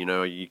terrain,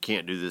 you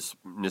can't do this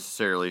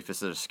necessarily if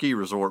it's at a ski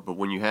resort, but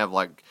when you have,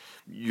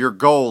 your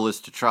goal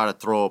is to try to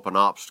throw up an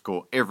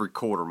obstacle every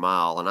quarter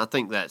mile. And I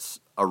think that's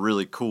a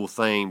really cool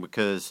thing,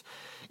 because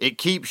it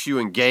keeps you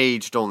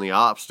engaged on the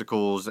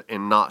obstacles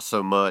and not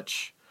so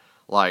much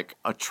like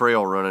a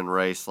trail running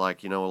race. A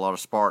lot of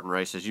Spartan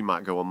races, you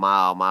might go a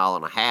mile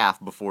and a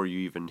half before you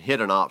even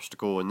hit an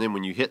obstacle. And then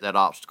when you hit that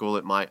obstacle,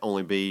 it might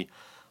only be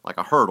like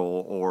a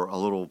hurdle or a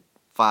little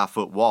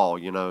 5-foot wall,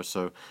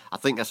 so I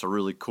think that's a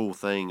really cool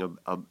thing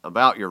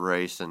about your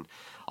race. And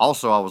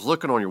also, I was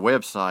looking on your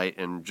website,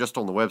 and just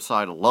on the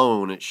website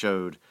alone, it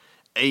showed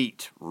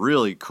 8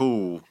 really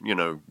cool,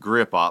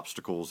 grip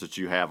obstacles that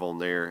you have on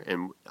there.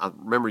 And I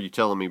remember you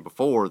telling me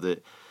before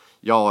that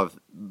y'all have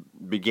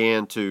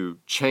began to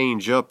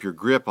change up your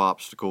grip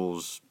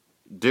obstacles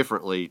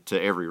differently to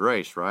every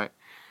race, right?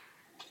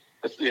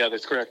 Yeah,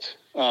 that's correct.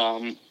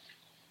 To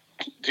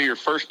your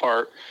first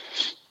part,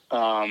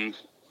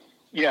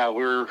 we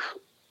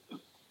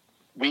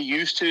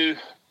used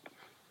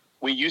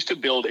to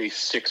build a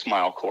 6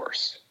 mile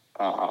course.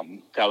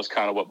 That was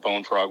kind of what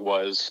Bone Frog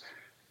was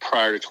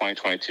prior to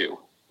 2022.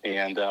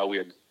 And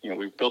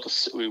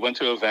we went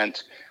to an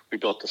event, we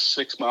built a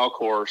 6 mile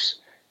course,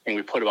 and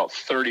we put about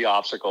 30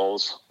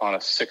 obstacles on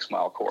a 6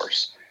 mile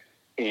course.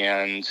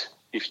 And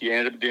if you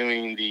ended up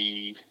doing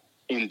the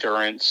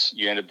endurance,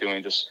 you end up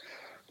doing just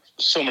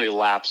so many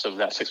laps of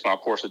that 6 mile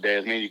course a day,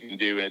 as many as you can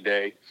do in a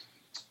day.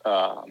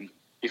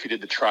 If you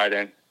did the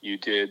Trident, you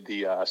did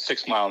the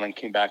 6 mile and then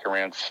came back and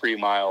ran 3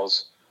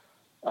 miles.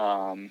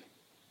 You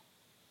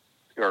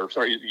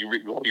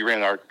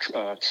ran our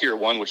tier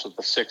 1, which was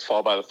the 6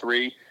 followed by the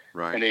 3.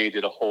 Right. And then you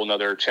did a whole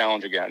nother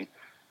challenge again.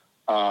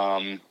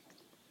 And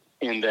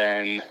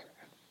then,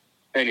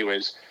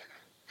 anyways,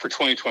 for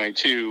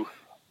 2022,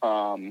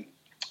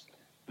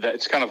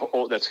 that's kind of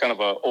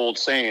an old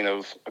saying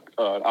of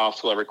an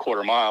obstacle every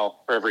quarter mile,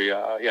 or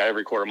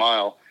every quarter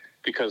mile,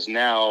 because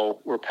now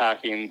we're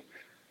packing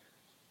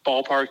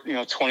ballpark,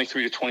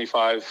 23 to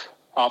 25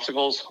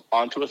 obstacles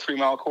onto a 3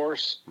 mile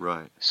course.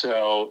 Right.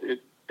 So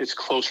it's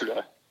closer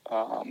to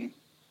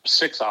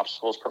 6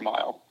 obstacles per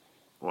mile.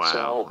 Wow,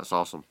 so, that's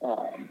awesome.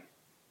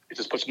 It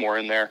just puts more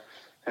in there,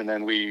 and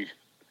then we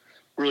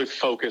really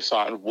focus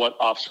on what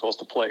obstacles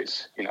to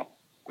place. We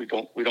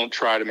don't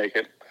try to make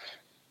it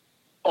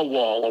a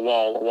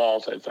wall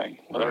type thing.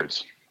 Whether right.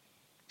 It's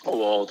a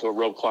wall to a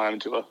rope climb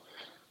to a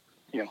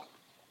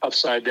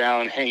upside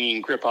down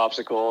hanging grip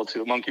obstacle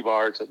to a monkey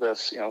bar to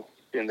this,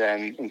 and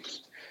then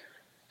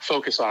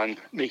focus on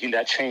making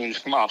that change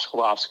from obstacle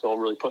to obstacle,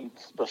 really putting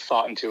the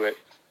thought into it,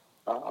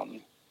 of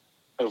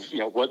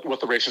what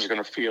the racers are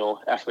going to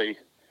feel after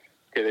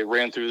they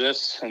ran through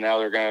this, and now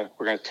we're going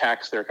to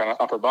tax their kind of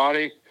upper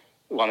body.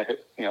 We want to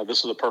hit, this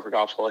is the perfect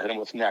obstacle to hit them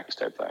with next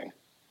type thing.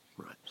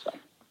 Right. So.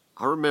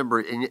 I remember,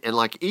 and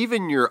like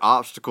even your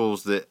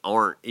obstacles that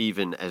aren't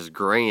even as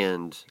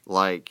grand,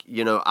 like,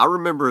 you know, I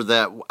remember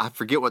that, I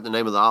forget what the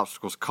name of the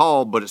obstacle's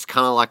called, but it's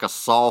kind of like a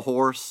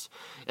sawhorse,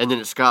 and then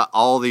it's got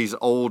all these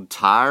old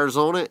tires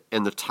on it,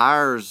 and the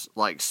tires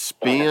like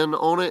spin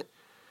on it.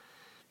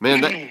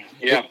 Man,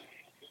 yeah.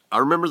 I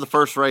remember the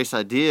first race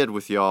I did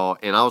with y'all,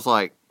 and I was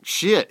like,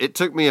 shit, it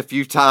took me a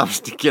few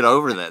times to get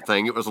over that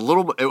thing. It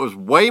was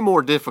way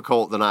more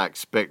difficult than I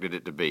expected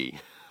it to be.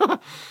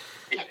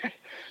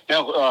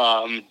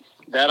 Now,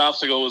 that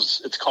obstacle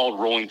it's called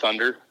Rolling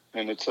Thunder,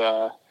 and it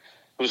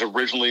was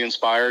originally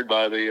inspired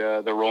by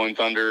the Rolling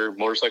Thunder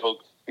motorcycle,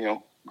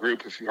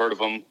 group. If you've heard of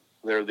them,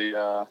 they're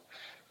the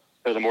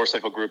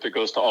motorcycle group that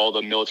goes to all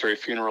the military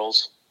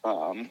funerals.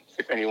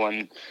 If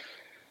anyone,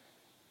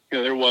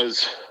 there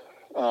was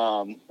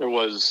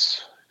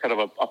kind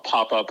of a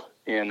pop up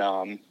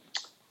in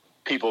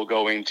people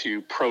going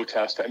to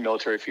protest at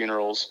military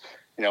funerals,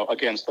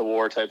 against the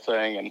war type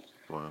thing, and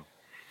wow.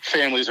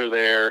 Families are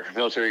there.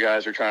 Military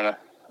guys are trying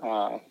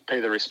to pay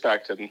the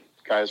respect, and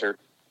guys are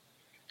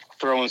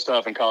throwing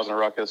stuff and causing a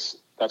ruckus.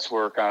 That's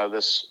where kind of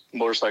this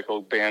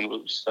motorcycle band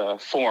was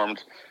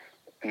formed,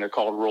 and they're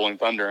called Rolling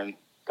Thunder, and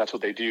that's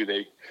what they do.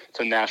 It's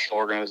a national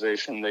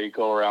organization. They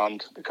go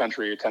around the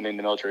country attending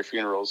the military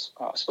funerals,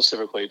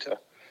 specifically to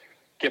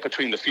get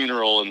between the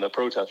funeral and the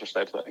protesters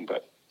type thing.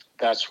 But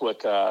that's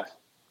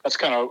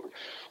kind of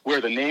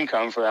where the name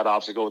comes for that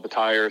obstacle with the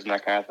tires and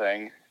that kind of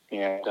thing.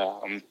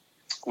 And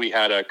we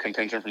had a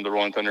contingent from the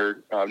Rolling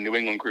Thunder New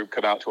England group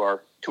come out to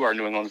our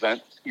New England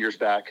event years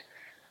back,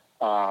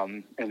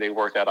 and they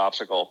worked that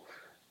obstacle.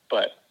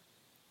 But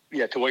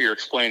yeah, to what you're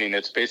explaining,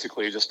 it's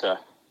basically just a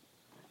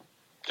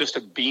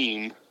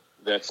beam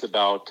that's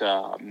about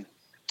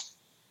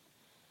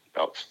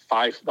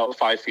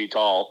 5 feet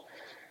tall,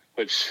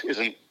 which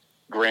isn't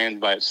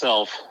grand by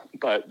itself,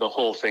 but the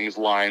whole thing's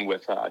lined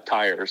with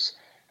tires,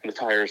 and the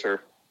tires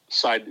are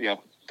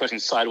touching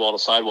sidewall to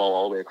sidewall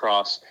all the way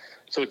across.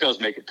 So it does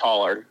make it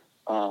taller.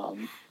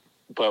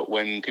 But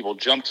when people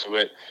jump to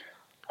it,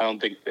 I don't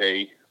think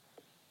they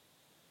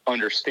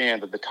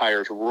understand that the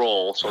tires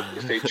roll. So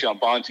if they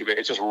jump onto it,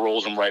 it just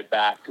rolls them right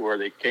back to where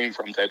they came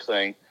from type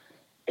thing.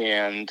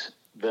 And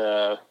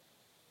a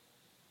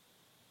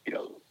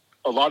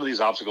lot of these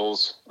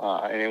obstacles,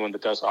 anyone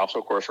that does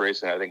obstacle course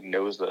racing, I think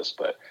knows this,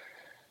 but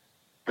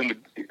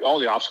all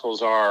the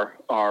obstacles are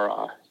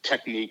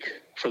technique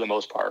for the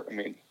most part. I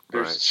mean,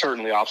 there's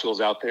certainly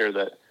obstacles out there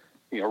that,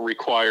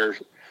 require,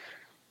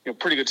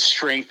 pretty good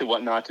strength and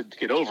whatnot to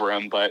get over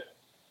them. But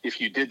if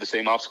you did the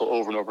same obstacle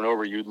over and over and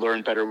over, you'd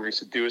learn better ways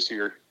to do it. So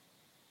you're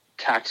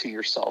taxing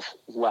yourself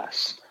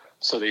less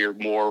so that you're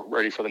more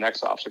ready for the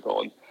next obstacle.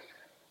 And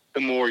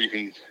the more you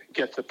can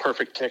get the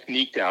perfect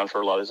technique down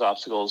for a lot of these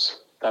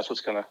obstacles, that's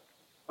where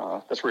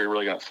you're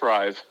really going to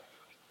thrive.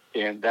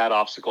 And that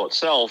obstacle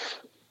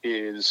itself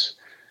is,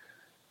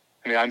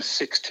 I'm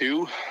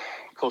 6'2",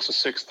 close to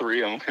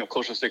 6'3". I'm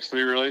close to 6'3"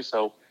 really.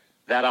 So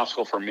that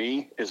obstacle for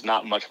me is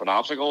not much of an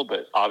obstacle,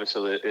 but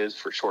obviously it is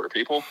for shorter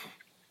people.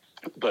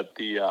 But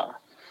the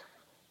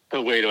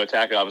way to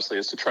attack it, obviously,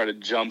 is to try to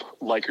jump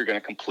like you're going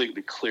to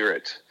completely clear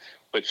it,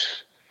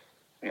 which,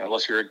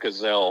 unless you're a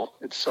gazelle,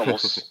 it's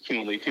almost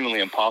humanly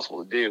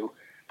impossible to do.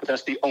 But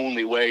that's the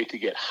only way to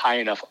get high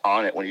enough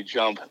on it when you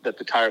jump that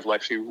the tires will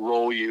actually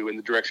roll you in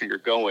the direction you're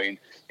going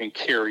and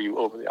carry you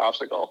over the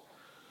obstacle.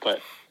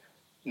 But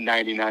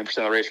 99% of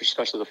the racers,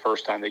 especially the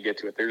first time they get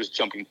to it, they're just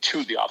jumping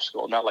to the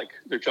obstacle, not like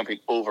they're jumping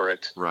over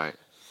it. Right.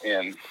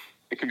 And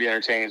it can be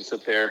entertaining to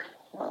sit there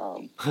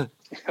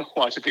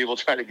watching people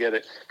try to get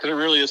it, because it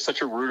really is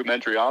such a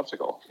rudimentary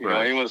obstacle.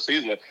 Anyone who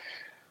sees it,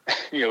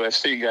 I've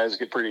seen guys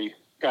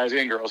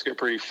and girls get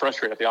pretty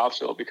frustrated at the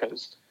obstacle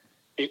because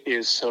it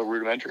is so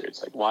rudimentary.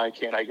 It's like, why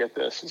can't I get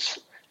this?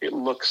 It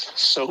looks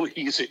so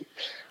easy.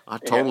 I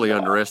totally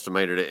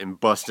underestimated it and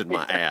busted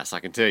my ass.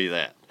 I can tell you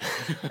that.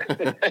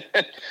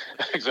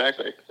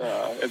 Exactly.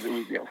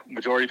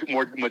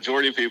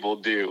 Majority of people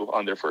do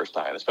on their first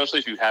time, especially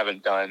if you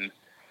haven't done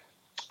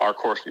our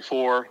course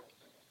before,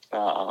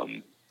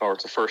 or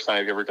it's the first time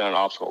you've ever done an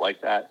obstacle like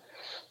that.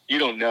 You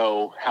don't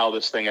know how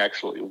this thing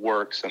actually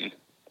works and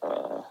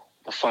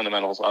the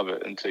fundamentals of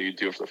it until you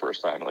do it for the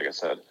first time. Like I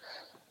said,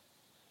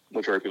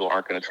 majority of people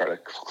aren't going to try to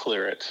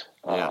clear it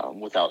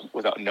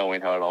without knowing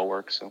how it all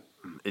works. So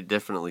it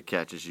definitely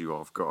catches you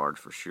off guard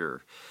for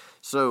sure.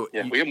 So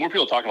we have more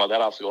people talking about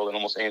that obstacle than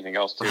almost anything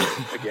else too.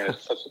 Again,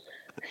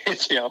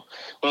 it's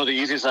one of the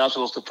easiest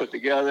obstacles to put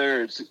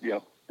together. It's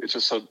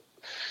just so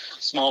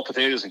small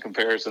potatoes in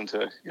comparison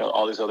to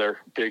all these other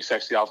big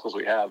sexy obstacles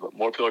we have. But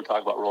more people are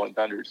talking about Rolling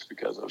Thunder just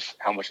because of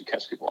how much it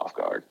catches people off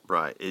guard.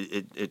 Right.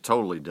 It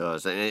totally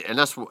does, and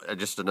that's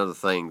just another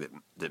thing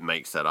that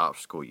makes that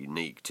obstacle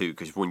unique too.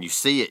 Because when you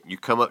see it, you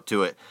come up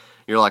to it,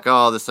 you're like,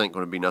 oh, this ain't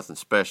going to be nothing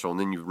special, and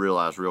then you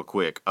realize real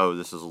quick, oh,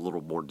 this is a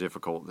little more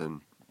difficult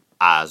than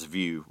eye's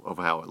view of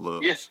how it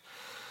looks. Yeah.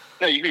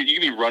 No, you could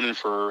be running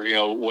for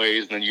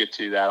ways, and then you get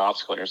to that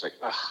obstacle, and you're just like,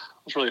 I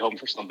was really hoping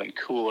for something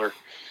cooler.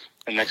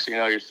 And next thing you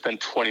know, you spend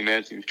 20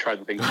 minutes and you've tried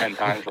the thing 10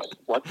 times. Like,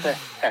 what the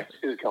heck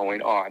is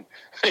going on?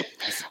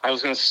 I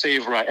was going to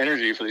save my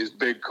energy for these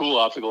big, cool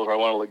obstacles where I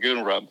want a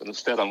lagoon run, but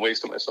instead I'm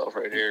wasting myself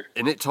right here.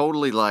 And it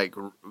totally, like,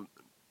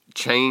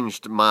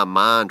 changed my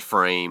mind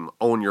frame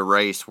on your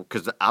race,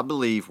 because I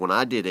believe when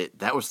I did it,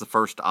 that was the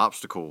first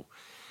obstacle.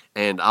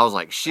 And I was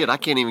like, shit, I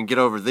can't even get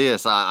over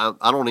this. I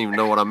don't even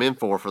know what I'm in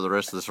for the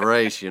rest of this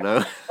race, you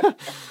know?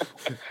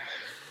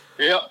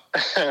 Yeah,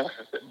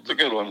 it's a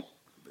good one.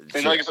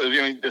 And like I said, I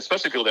mean,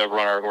 especially people that have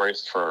run our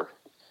race for,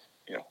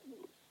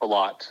 a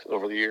lot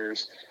over the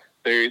years,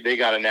 they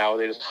got it now.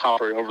 They just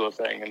hop right over the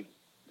thing, and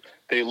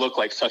they look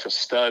like such a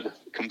stud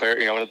compared.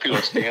 When people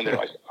are standing there,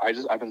 like,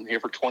 I've been here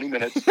for 20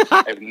 minutes.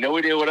 I have no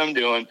idea what I'm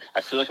doing.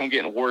 I feel like I'm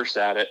getting worse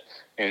at it,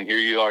 and here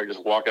you are,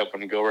 just walk up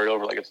and go right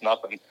over like it's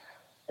nothing.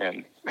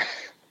 And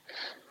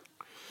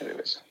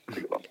anyways, it's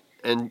a good one.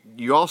 And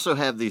you also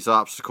have these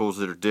obstacles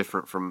that are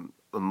different from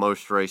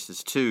most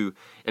races too,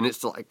 and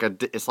it's like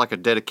a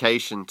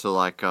dedication to,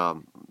 like,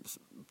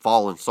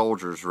 fallen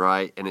soldiers,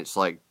 right? And it's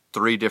like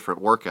 3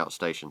 different workout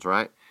stations,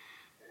 right?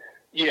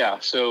 Yeah.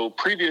 So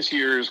previous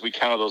years we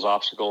counted those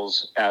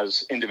obstacles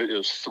as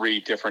individuals,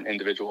 3 different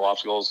individual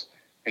obstacles.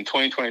 In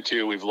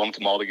 2022, we've lumped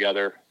them all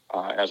together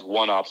as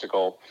one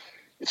obstacle.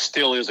 It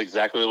still is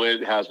exactly the way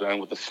it has been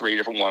with the 3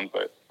 different ones,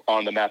 but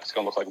on the map it's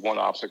going to look like one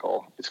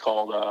obstacle. It's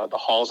called the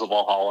Halls of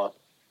Valhalla,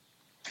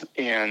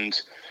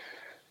 and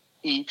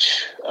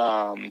each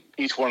one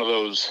of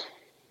those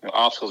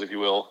obstacles, if you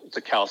will, it's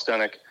a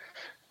calisthenic,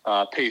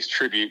 pays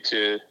tribute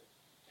to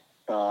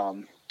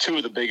 2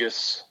 of the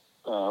biggest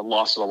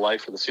losses of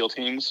life for the SEAL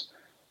teams.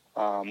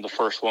 The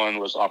first one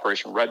was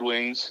Operation Red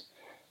Wings,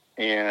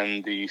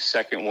 and the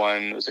second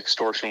one was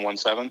Extortion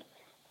 17.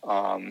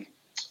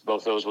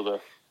 Both those were the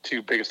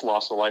 2 biggest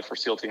losses of life for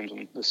SEAL teams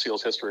in the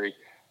SEALs history.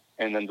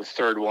 And then the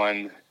third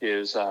one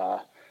is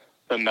the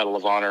Medal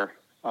of Honor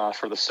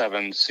for the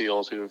 7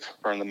 SEALs who've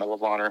earned the Medal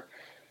of Honor.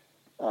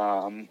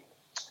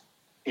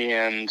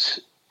 And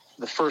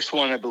the first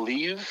one, I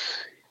believe,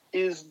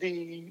 is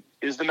the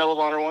Medal of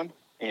Honor one.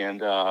 And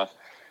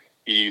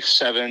you use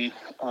 7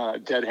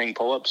 dead hang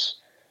pull-ups.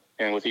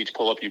 And with each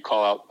pull-up, you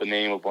call out the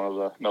name of one of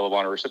the Medal of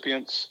Honor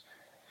recipients.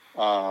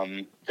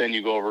 Then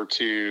you go over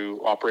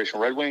to Operation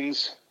Red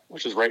Wings,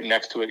 which is right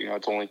next to it.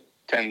 It's only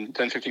 10,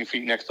 15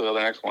 feet next to the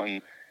next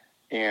one.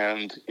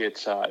 And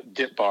it's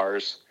dip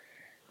bars.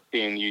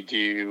 And you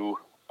do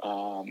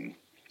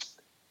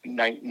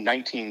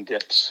 19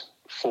 dips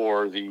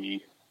for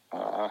the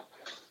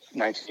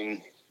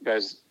 19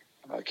 guys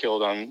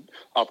killed on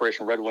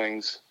Operation Red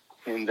Wings.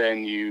 And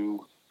then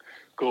you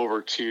go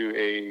over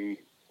to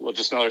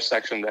just another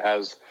section that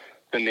has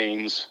the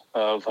names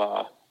of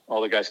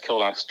all the guys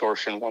killed on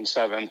Extortion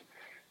 17.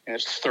 And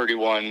it's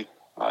 31.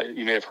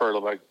 You may have heard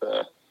of, like,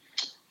 the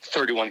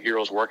 31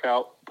 Heroes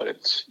workout,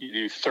 but you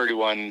do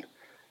 31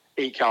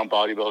 8-count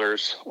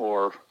bodybuilders,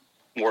 or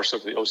more so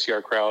for the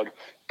OCR crowd,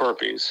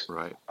 burpees.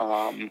 Right.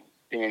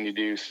 And you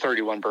do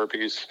 31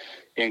 burpees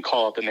and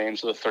call out the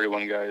names of the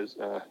 31 guys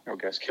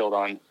killed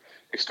on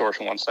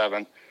Extortion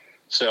 17.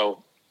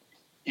 So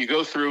you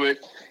go through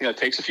it. It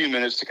takes a few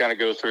minutes to kind of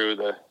go through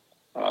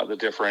the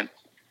different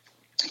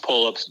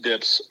pull-ups,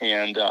 dips,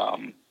 and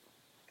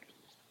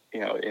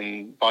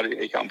in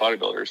 8-count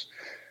bodybuilders.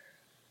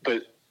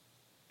 But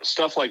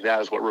stuff like that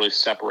is what really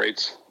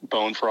separates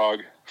Bone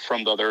Frog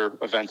from the other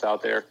events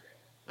out there.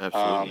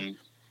 Absolutely.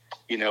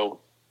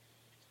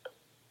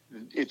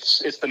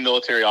 It's the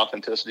military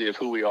authenticity of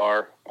who we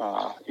are.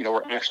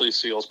 We're actually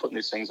SEALs putting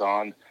these things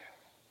on.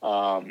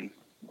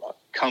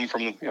 Come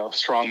from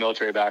strong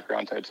military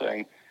background type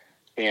thing,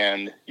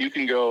 and you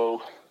can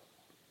go.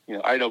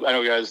 I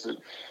know guys that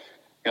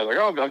like,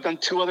 oh, I've done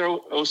 2 other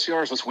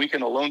OCRs this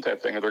weekend alone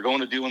type thing, or they're going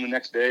to do one the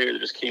next day, or they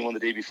just came one the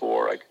day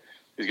before. Like,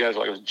 these guys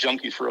are like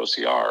junkies for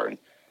OCR, and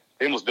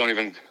they almost don't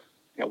even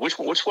which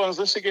one is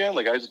this again?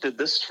 Like, I just did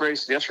this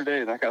race yesterday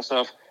and that kind of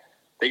stuff.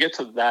 They get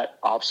to that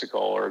obstacle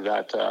or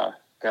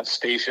that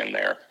station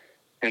there,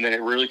 and then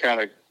it really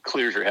kind of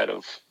clears your head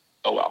of,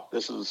 oh wow,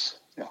 this is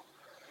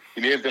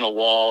you may have done a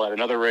wall at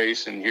another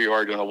race, and here you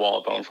are doing a wall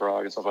at Bone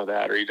Frog and stuff like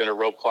that, or you did a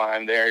rope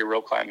climb there, you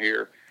rope climb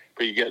here,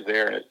 but you get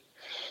there,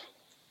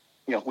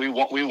 and we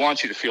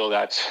want you to feel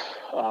that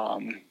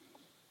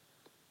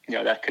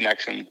that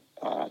connection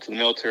to the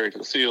military, to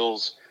the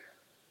SEALs.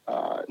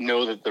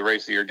 Know that the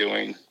race that you're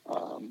doing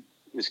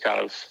is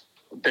kind of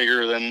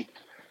bigger than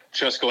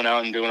just going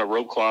out and doing a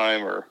rope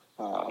climb or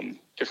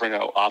different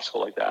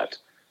obstacle like that.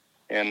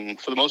 And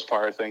for the most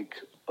part, I think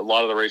a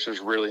lot of the racers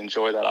really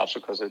enjoy that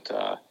obstacle because it,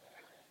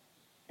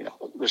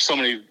 there's so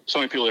many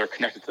people that are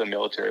connected to the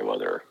military,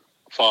 whether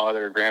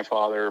father,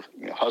 grandfather,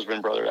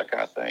 husband, brother, that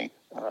kind of thing,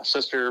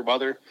 sister,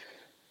 mother.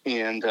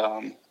 And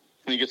when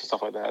you get to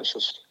stuff like that, it's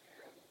just,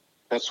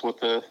 that's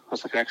the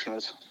connection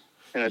is.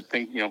 And I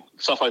think,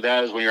 stuff like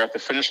that is when you're at the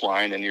finish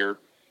line and you're,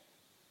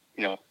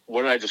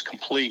 what did I just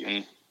complete?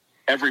 And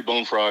every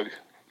Bone Frog,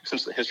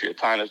 since the history of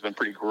time, has been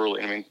pretty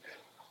grueling. I mean,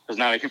 there's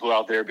not many people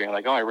out there being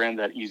like, oh, I ran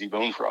that easy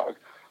Bone Frog.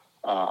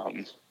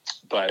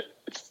 But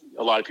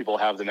a lot of people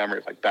have the memory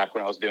of, like, back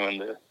when I was doing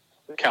the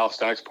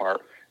calisthenics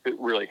part, it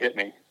really hit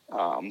me,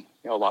 a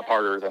lot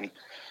harder than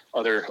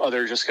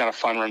other just kind of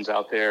fun runs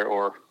out there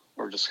or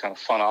just kind of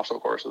fun obstacle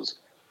courses.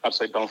 I'd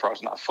say Bonefrost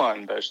is not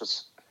fun, but it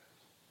just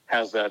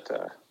has that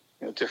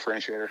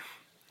differentiator.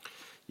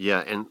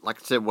 Yeah, and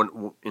like I said,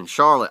 when in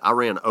Charlotte, I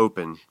ran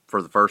open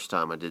for the first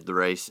time I did the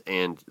race,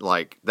 and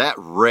like that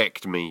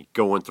wrecked me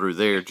going through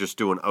there just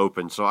doing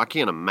open. So I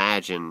can't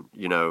imagine,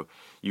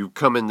 you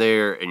come in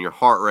there and your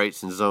heart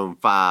rate's in zone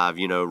 5,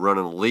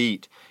 running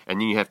elite,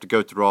 and then you have to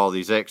go through all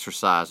these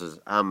exercises.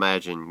 I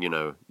imagine,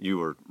 you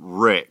were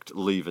wrecked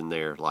leaving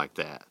there like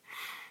that.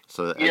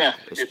 So yeah,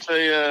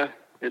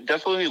 it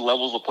definitely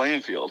levels the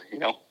playing field.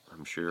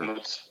 I'm sure. And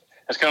that's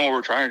kind of what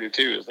we're trying to do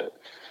too. Is that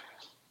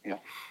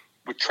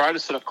we try to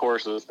set up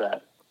courses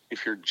that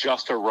if you're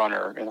just a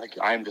runner and like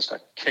I'm just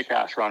a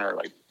kick-ass runner,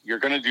 like you're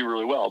going to do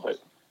really well. But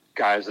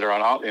guys that are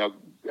on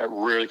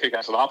really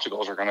kick-ass at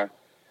obstacles you're going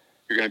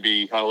to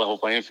be on a level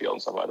playing field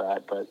and stuff like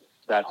that. But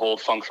that whole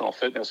functional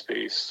fitness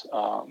piece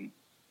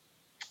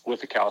with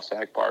the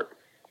calisthenic part,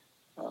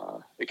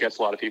 it gets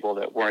a lot of people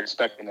that weren't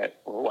expecting it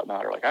or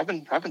whatnot. Or like I've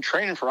been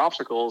training for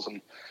obstacles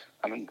and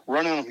I've been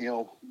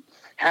running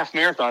half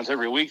marathons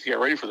every week to get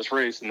ready for this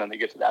race, and then they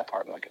get to that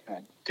part and like I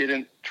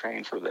didn't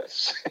train for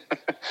this.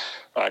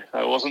 I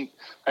know I was going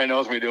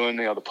to be doing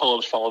the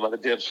pull-ups followed by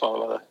the dips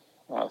followed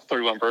by the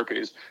 31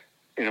 burpees,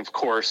 and of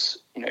course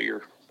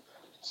you're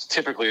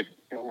typically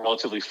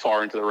relatively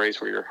far into the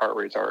race where your heart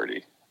rate's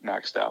already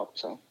maxed out.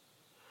 So.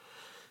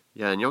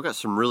 Yeah, and y'all got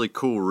some really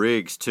cool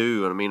rigs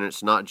too. I mean,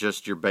 it's not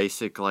just your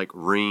basic like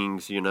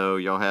rings.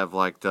 Y'all have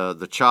like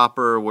the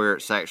chopper where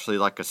it's actually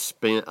like a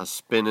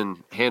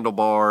spinning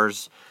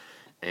handlebars,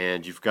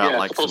 and you've got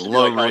like some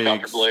low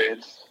rigs.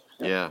 Blades.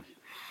 Yeah.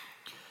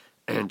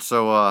 And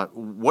so,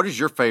 what is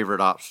your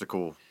favorite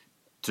obstacle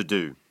to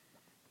do?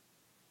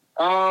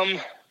 I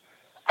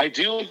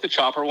do like the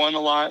chopper one a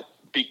lot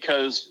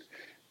because,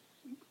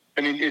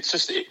 it's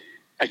just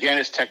again,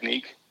 it's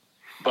technique.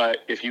 But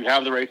if you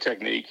have the right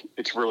technique,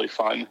 it's really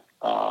fun.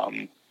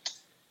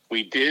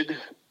 We did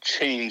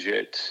change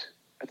it,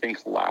 I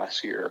think,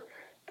 last year.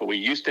 But we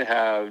used to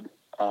have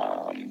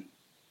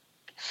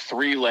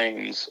 3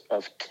 lanes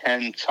of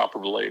 10 chopper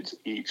blades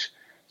each.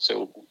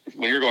 So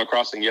when you're going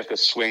across them, you have to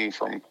swing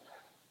from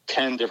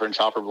 10 different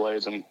chopper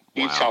blades. And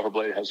each chopper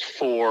blade has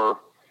four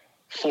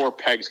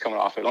pegs coming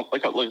off it,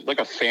 like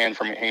a fan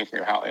hanging from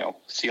your house,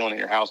 ceiling in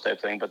your house type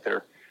thing. But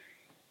they're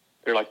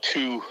like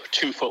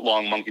 2-foot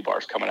long monkey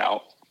bars coming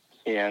out.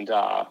 And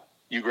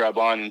you grab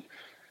on,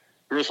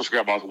 you're supposed to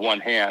grab on with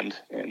one hand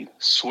and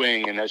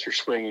swing. And as you're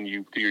swinging,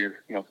 you do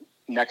your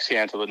next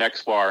hand to the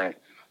next bar, and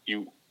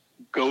you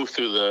go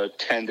through the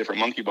 10 different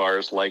monkey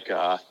bars like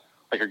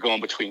you're going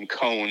between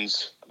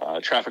cones,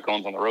 traffic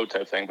cones on the road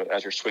type thing. But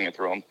as you're swinging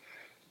through them,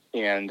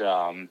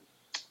 and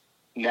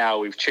now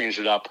we've changed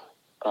it up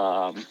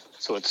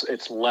so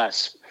it's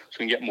less, so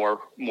we can get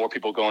more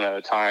people going at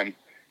a time.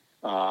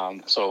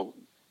 So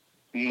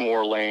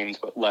more lanes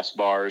but less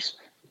bars.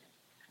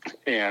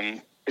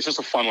 And it's just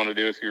a fun one to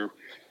do if you're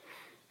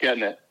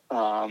getting it,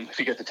 if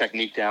you get the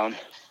technique down.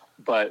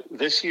 But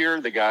this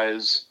year, the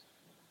guys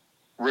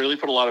really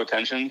put a lot of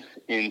attention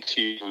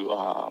into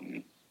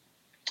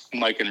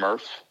Mike and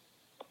Murph,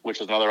 which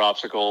is another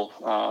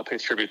obstacle,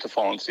 pays tribute to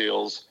Fallen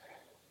Seals.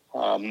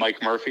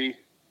 Mike Murphy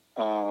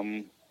got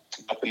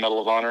the Medal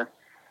of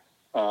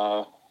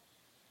Honor.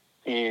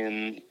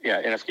 In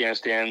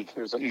Afghanistan,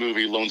 there's a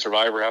movie, Lone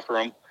Survivor, after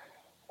him.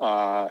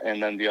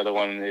 And then the other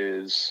one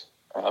is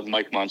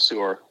Mike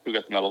Mansour, who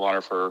got the Medal of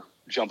Honor for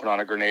jumping on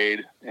a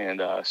grenade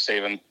and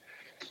saving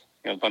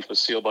a bunch of his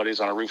SEAL buddies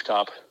on a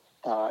rooftop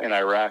in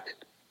Iraq.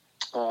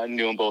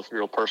 Knew them both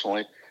real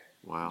personally.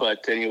 Wow.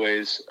 But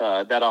anyways,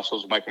 that also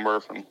is Mike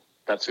Murph, and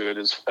that's who it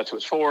is. That's who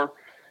it's for.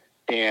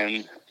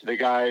 And the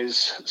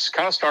guys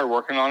kind of started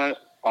working on it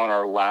on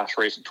our last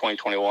race in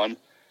 2021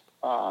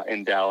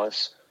 in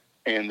Dallas.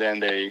 And then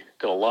they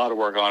did a lot of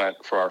work on it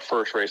for our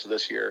first race of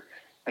this year.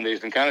 And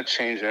they've been kind of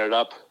changing it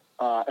up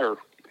or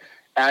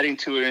adding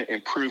to it,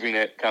 improving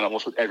it kind of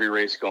almost with every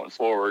race going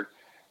forward.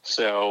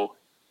 So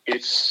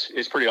it's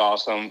pretty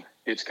awesome.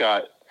 It's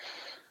got,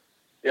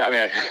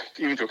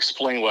 even to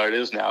explain what it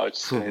is now,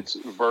 it's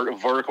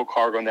vertical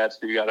cargo nets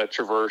that you got to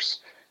traverse.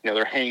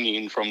 They're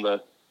hanging from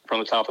the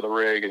top of the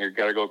rig, and you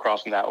got to go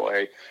across them that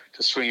way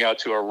to swing out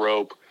to a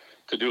rope,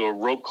 to do a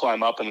rope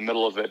climb up in the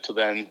middle of it, to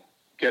then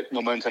get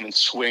momentum and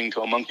swing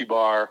to a monkey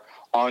bar,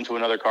 onto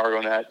another cargo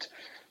net,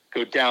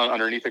 go down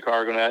underneath the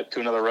cargo net to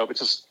another rope.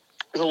 There's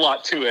a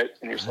lot to it,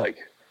 and you're just like,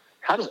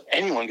 how does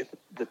anyone get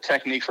the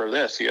technique for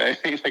this? Like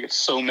it's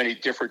so many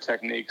different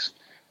techniques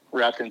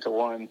wrapped into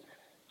one,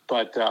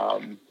 but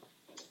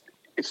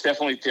it's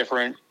definitely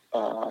different.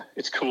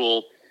 It's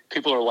cool.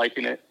 People are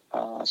liking it,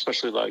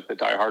 especially like the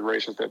diehard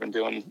racers that have been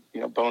doing,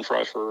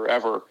 Bonefrost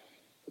forever.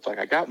 It's like,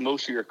 I got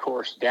most of your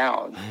course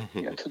down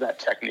to that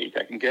technique.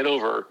 I can get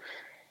over,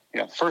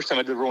 the first time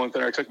I did Rolling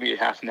Thunder, it took me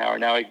half an hour.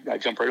 Now I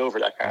jump right over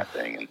that kind of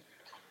thing.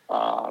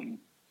 And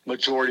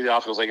majority of the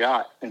obstacles I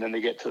got, and then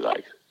they get to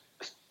like,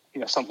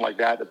 something like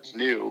that that's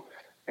new,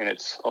 and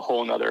it's a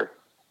whole nother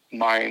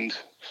mind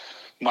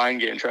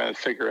mind game trying to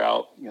figure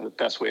out, the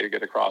best way to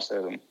get across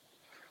it and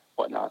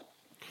whatnot.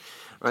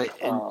 Right.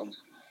 Go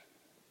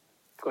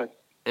ahead.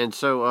 And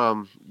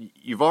so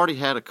you've already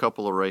had a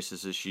couple of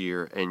races this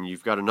year, and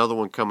you've got another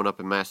one coming up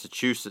in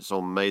Massachusetts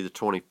on May the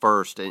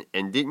 21st.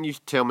 And didn't you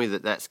tell me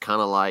that that's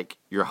kind of like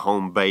your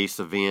home base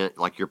event,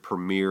 like your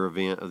premier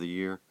event of the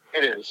year?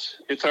 It is.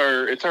 It's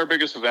our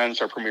biggest event.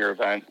 It's our premier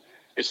event.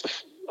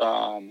 It's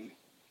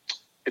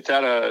it's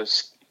at a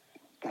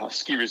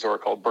ski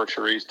resort called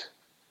Berkshire East,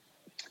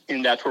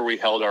 and that's where we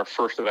held our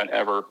first event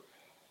ever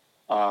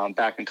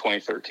back in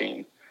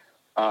 2013.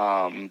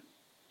 And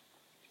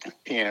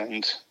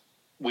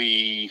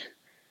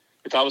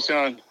it's obviously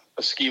on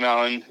a ski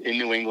mountain in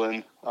New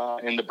England,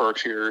 in the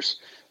Berkshires,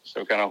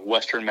 so kind of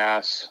Western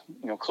Mass,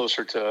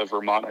 closer to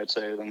Vermont, I'd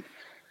say, than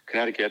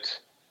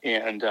Connecticut.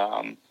 And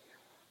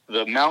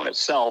the mountain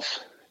itself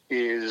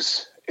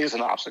is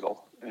an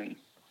obstacle, and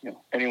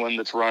anyone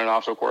that's run an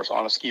obstacle course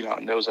on a ski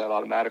mountain knows that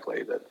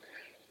automatically, that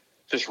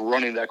just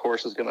running that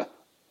course is going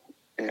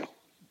to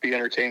be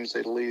entertaining, to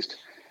say the least.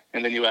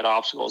 And then you add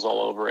obstacles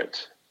all over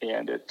it,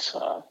 and it's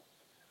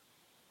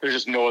there's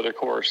just no other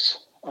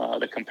course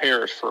that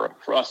compares, for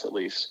us at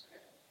least,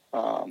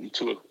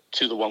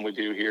 to the one we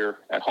do here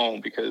at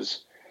home,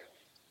 because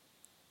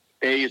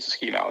it's a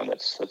ski mountain.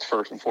 That's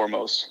first and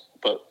foremost.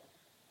 But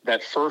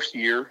that first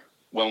year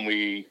when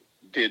we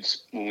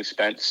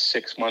spent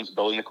 6 months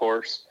building the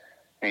course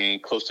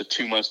and close to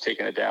 2 months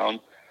taking it down,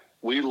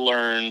 we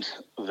learned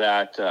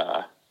that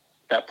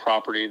that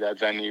property, that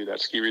venue,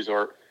 that ski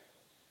resort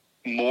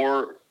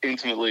more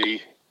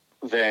intimately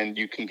than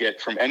you can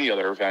get from any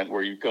other event,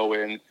 where you go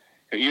in,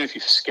 even if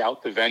you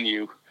scout the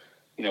venue,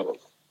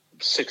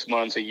 6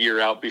 months, a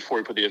year out before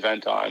you put the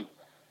event on.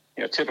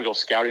 Typical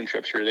scouting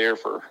trips, you're there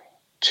for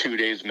 2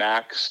 days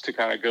max to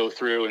kind of go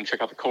through and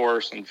check out the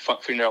course and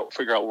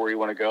figure out where you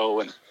want to go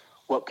and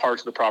what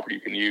parts of the property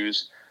you can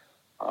use.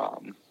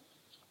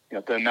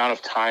 The amount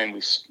of time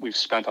we've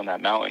spent on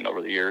that mountain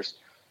over the years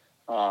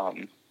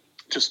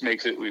just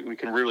makes it, we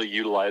can really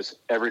utilize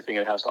everything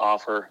it has to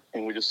offer,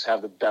 and we just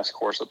have the best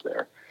course up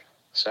there.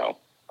 So,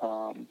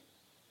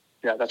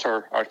 that's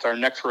our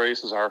next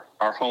race is our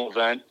home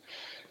event,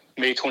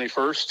 May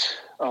 21st,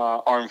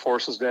 Armed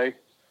Forces Day.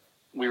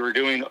 We were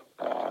doing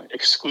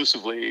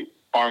exclusively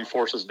Armed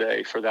Forces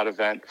Day for that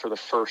event for the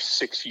first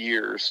 6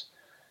 years.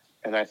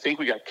 And I think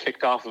we got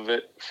kicked off of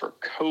it for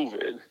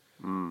COVID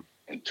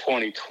in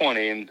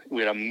 2020, and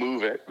we had to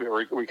move it.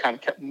 We kind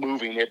of kept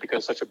moving it because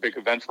it's such a big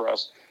event for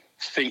us,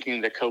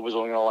 thinking that COVID was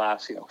only going to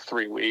last,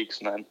 3 weeks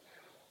and then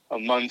a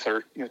month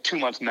or 2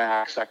 months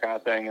max, that kind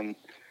of thing. And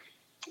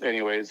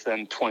anyways,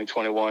 then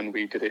 2021,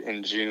 we did it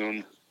in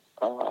June,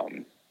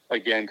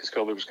 again, because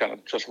COVID was kind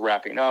of just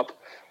wrapping up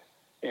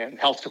and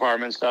health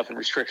department stuff and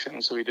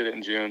restrictions. So we did it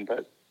in June.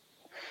 But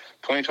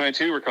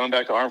 2022, we're coming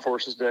back to Armed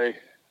Forces Day,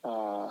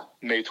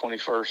 May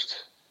 21st,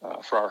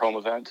 for our home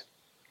event.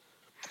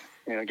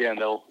 And again,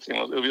 it'll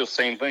be the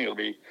same thing. It'll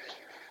be,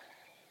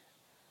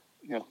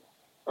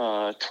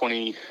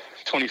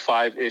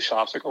 25-ish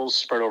obstacles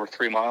spread over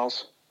 3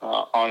 miles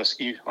on a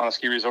ski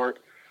resort.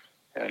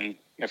 And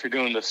if you're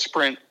doing the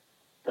sprint,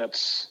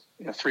 that's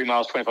 3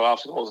 miles, 25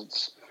 obstacles.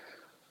 It's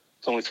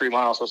only 3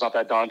 miles, so it's not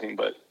that daunting.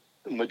 But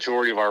the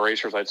majority of our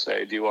racers, I'd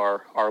say, do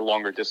our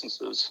longer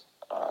distances.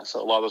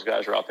 So a lot of those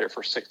guys are out there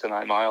for 6 to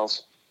 9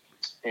 miles,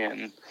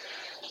 and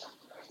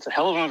it's a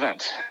hell of an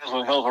event. It's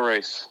a hell of a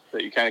race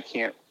that you kind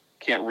of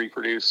can't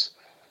reproduce,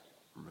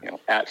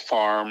 at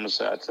farms,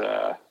 at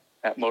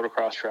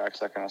motocross tracks,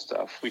 that kind of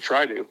stuff. We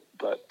try to,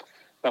 but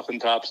nothing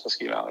tops the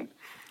ski mountain.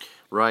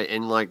 Right,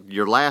 and like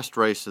your last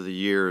race of the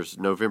year is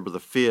November the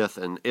 5th,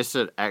 and it's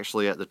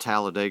actually at the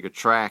Talladega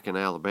track in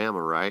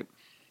Alabama, right?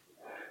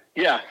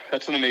 Yeah,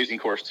 that's an amazing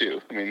course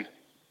too. I mean,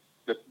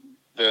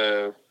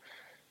 the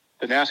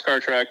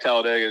NASCAR track,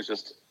 Talladega, is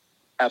just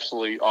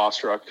absolutely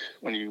awestruck.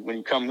 When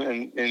you come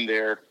in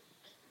there,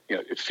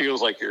 it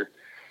feels like you're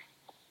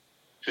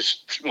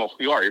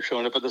you're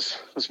showing up at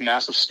this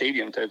massive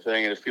stadium type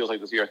thing, and it feels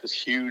like you're at this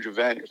huge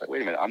event. You're like,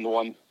 wait a minute, I'm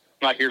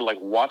not here to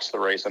watch the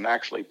race. I'm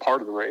actually part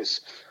of the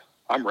race.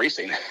 I'm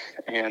racing.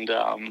 And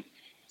the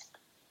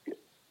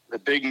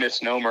big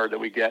misnomer that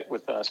we get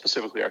with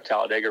specifically our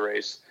Talladega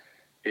race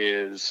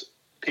is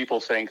people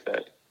think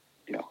that,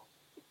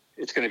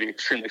 it's going to be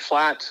extremely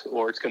flat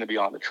or it's going to be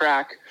on the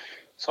track.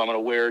 So I'm going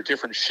to wear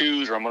different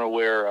shoes, or I'm going to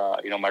wear,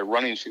 my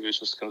running shoes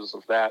just because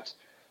of that.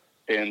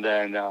 And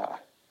then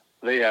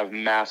they have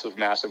massive,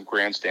 massive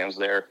grandstands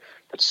there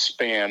that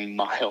span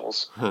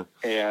miles.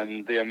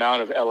 And the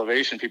amount of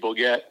elevation people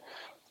get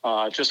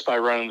just by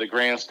running the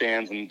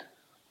grandstands and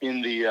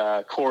in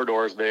the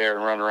corridors there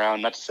and running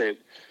around, not to say,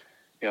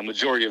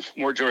 majority of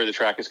the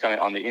track is kind of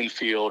on the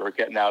infield or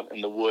getting out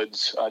in the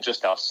woods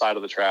just outside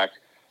of the track.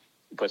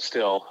 But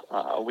still,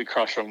 we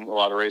crush them, a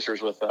lot of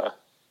racers, with the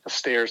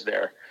stairs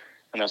there.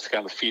 And that's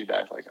kind of the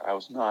feedback. Like, I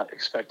was not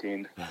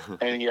expecting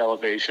any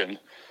elevation.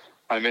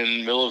 I'm in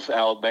the middle of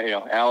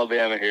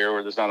Alabama here,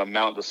 where there's not a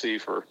mountain to see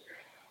for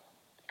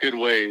good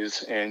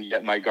ways, and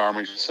yet my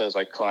Garmin just says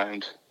I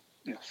climbed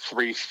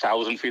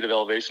 3,000 feet of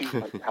elevation.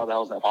 Like, how the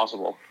hell is that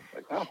possible?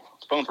 Like, oh,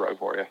 it's bone rug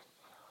for you.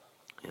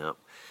 Yep.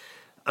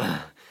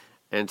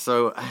 And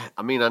so,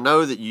 I mean, I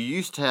know that you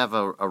used to have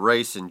a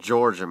race in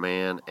Georgia,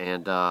 man,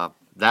 and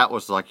that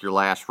was like your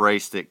last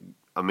race that,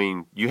 I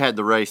mean, you had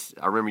the race,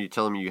 I remember you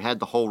telling me you had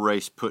the whole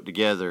race put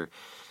together,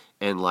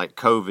 and like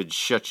COVID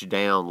shut you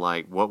down,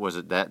 like, what was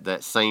it,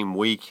 that same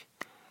week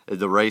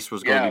the race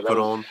was going to be put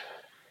on?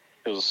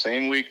 It was the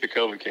same week that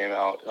COVID came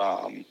out.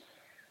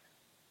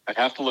 I'd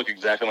have to look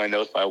exactly at my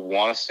notes, but I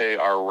want to say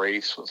our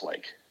race was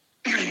like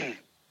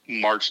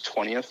March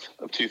 20th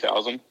of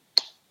 2000.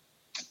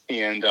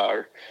 And,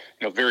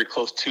 very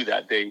close to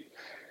that date.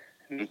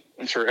 And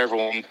I'm sure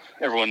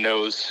everyone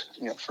knows,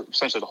 for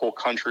essentially the whole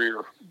country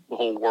or the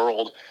whole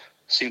world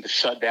seemed to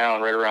shut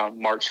down right around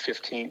March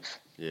 15th.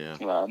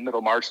 Yeah.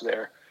 Middle March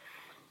there.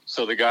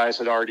 So the guys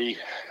had already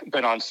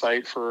been on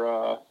site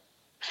for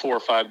 4 or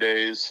 5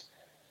 days.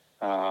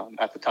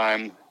 At the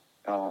time,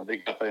 they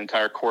got the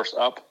entire course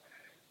up.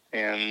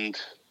 And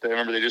I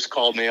remember they just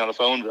called me on the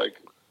phone, like,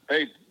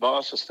 hey,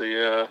 boss, just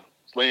to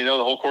let you know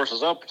the whole course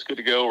is up. It's good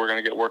to go. We're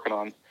going to get working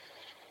on,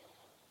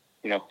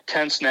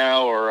 tents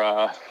now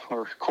or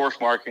course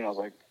marking. I was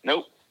like,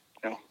 nope,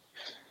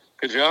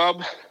 good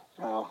job.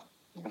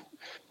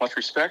 Much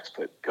respect,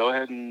 but go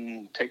ahead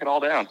and take it all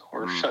down.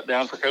 We're shut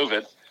down for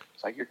COVID.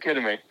 It's like, you're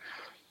kidding me.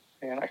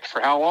 And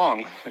for how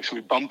long? Like, should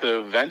we bump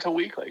the event a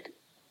week? Like,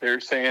 they're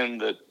saying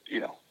that,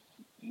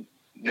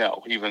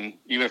 no, even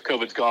if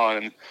COVID's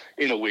gone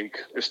in a week,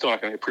 they're still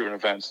not going to approve an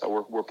event.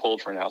 So we're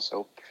pulled for now.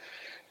 So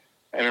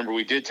I remember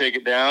we did take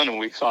it down, and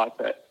we thought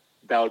that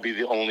would be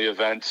the only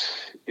event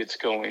it's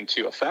going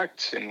to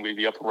affect, and we'd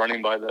be up and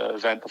running by the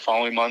event the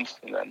following month.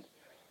 And then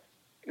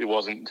it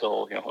wasn't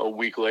until a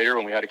week later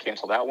when we had to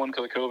cancel that one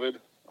because of COVID.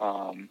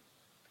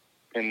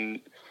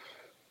 And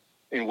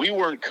we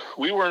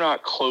were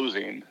not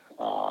closing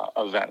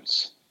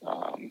events.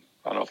 I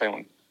don't know if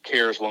anyone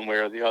cares one way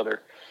or the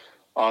other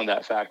on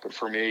that fact, but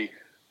for me,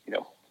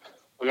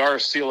 we are a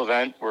steel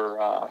event.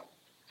 We're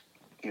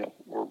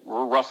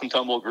we're a rough and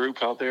tumble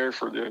group out there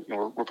for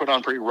we're putting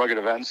on pretty rugged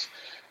events.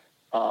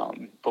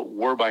 But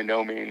we're by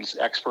no means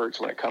experts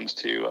when it comes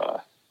to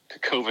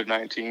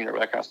COVID-19 or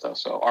that kind of stuff.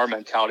 So our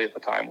mentality at the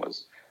time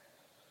was,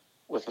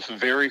 with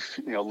very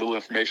little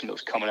information that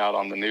was coming out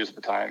on the news at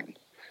the time.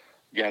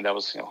 Again, that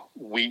was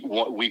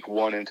week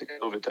one into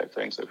COVID type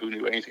thing. So who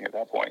knew anything at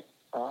that point?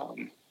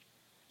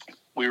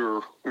 We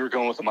were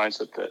going with the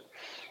mindset that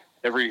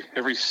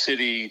every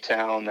city,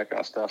 town, that kind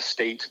of stuff,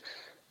 state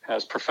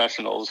has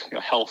professionals,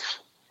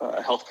 health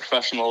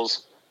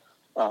professionals.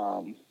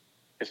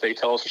 If they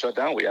tell us to shut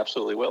down, we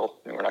absolutely will.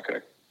 And we're not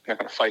going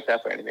to fight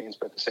that by any means.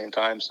 But at the same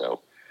time,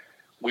 so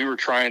we were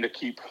trying to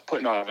keep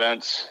putting on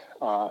events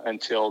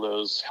until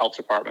those health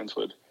departments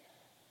would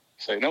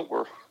say, no,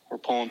 we're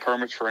pulling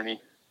permits for any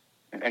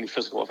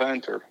physical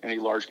event or any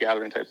large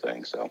gathering type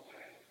thing. So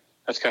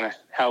that's kind of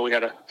how we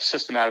had to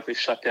systematically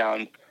shut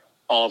down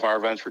all of our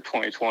events for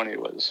 2020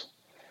 was,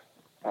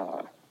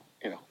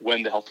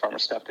 when the health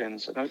department stepped in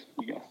and said, no,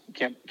 you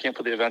can't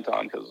put the event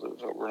on because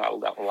we're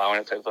not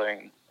allowing it type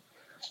thing.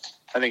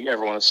 I think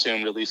everyone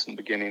assumed, at least in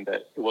the beginning,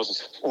 that it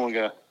wasn't only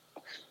going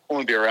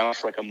to be around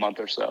for like a month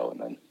or so, and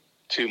then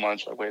 2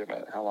 months. Like, wait a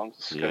minute, how long is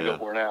this going to go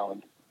for now?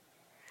 And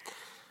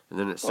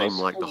then it seemed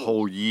like the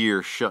whole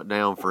year shut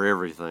down for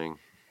everything.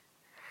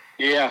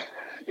 Yeah,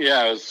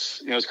 it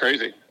was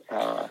crazy.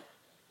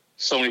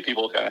 So many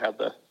people kind of had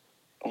the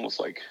almost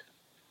like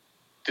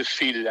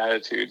defeated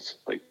attitudes,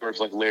 like towards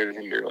like later in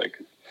the year, like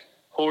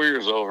whole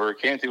year's over,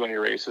 can't do any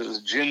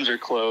races, gyms are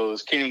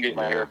closed, can't even get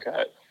my hair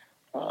cut.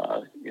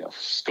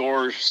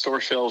 Store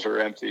shelves are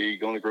empty,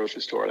 go to the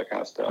grocery store, that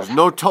kind of stuff. There's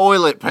no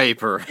toilet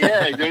paper.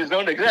 Yeah, there's no,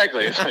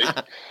 exactly. It's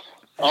like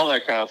all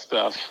that kind of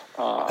stuff.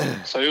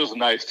 So it was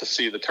nice to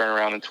see the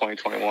turnaround in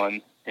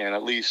 2021 and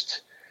at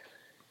least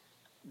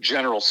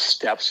general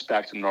steps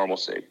back to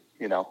normalcy.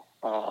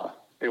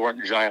 They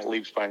weren't giant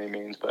leaps by any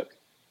means, but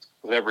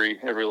with every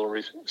little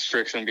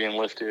restriction being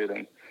lifted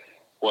and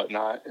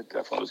whatnot, it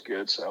definitely was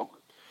good. So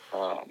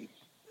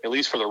at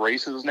least for the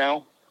races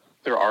now,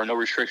 there are no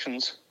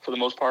restrictions for the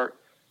most part.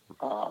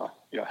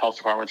 Health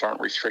departments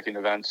aren't restricting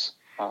events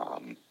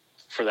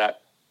for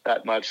that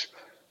much,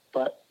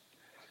 but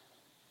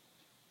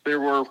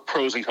there were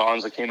pros and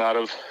cons that came out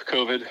of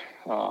COVID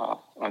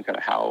on kind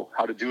of how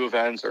to do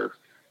events or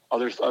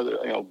other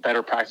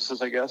better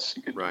practices, I guess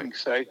you could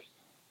say.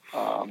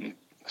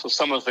 So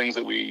some of the things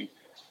that we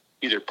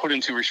either put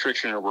into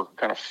restriction or were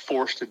kind of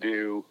forced to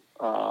do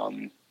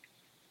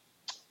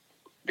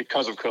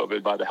because of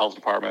COVID by the health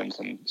departments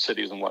and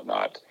cities and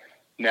whatnot,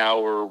 now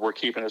we're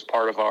keeping as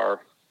part of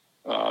our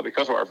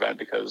because of our event,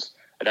 because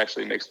it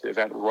actually makes the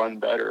event run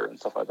better and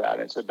stuff like that.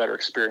 And it's a better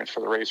experience for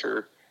the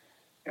racer.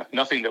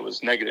 Nothing that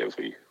was negative.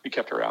 We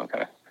kept around,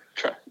 kind of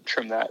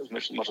trim that as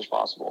much as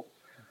possible.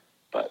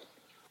 But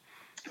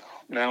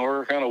now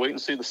we're kind of waiting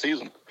to see the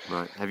season.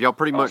 Right. Have y'all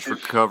pretty much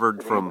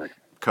recovered from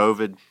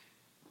COVID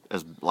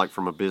as like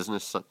from a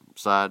business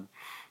side?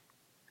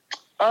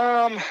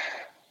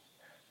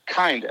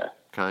 Kinda.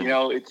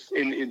 It's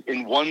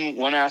in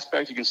one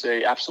aspect you can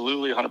say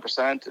absolutely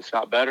 100%, if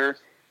not better.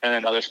 And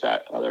then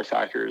other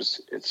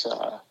factors, it's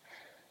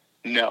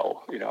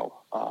no,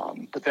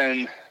 but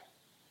then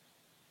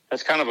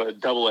that's kind of a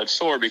double-edged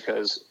sword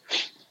because,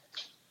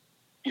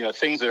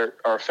 things that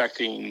are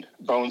affecting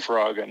Bone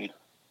Frog and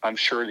I'm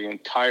sure the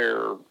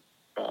entire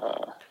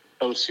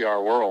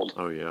OCR world.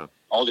 Oh, yeah.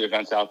 All the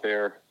events out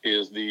there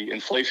is the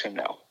inflation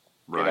now.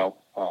 Right.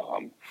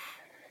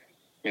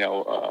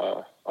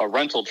 A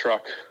rental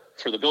truck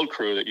for the build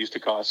crew that used to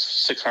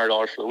cost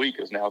 $600 for the week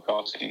is now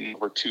costing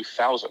over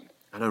 $2,000.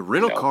 I know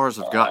rental cars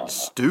have gotten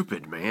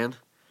stupid, man.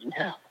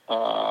 Yeah.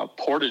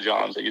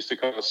 Porta-johns that used to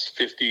cost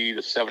 $50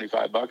 to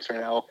 $75 are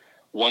now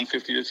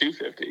 $150 to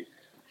 $250.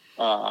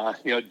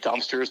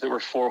 Dumpsters that were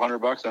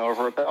 $400 now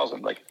over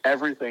 $1,000. Like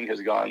everything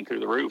has gone through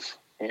the roof,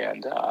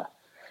 and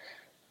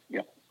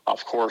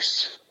of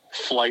course,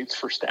 flights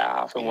for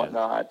staff and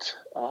whatnot.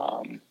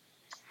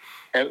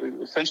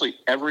 Essentially,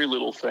 every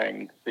little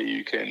thing that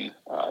you can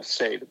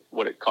say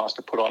what it cost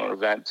to put on an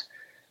event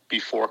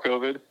before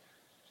COVID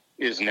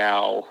is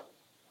now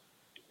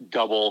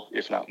double,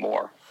 if not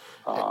more.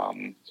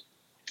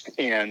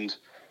 And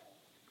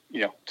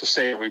to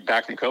say we're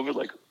back from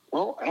COVID,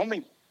 I don't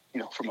think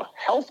from a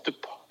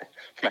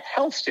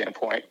health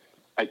standpoint,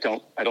 I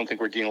don't think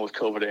we're dealing with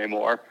COVID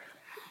anymore.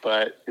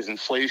 But is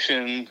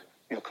inflation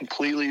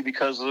completely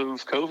because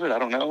of COVID? I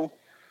don't know.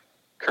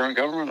 Current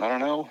government, I don't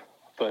know.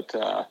 But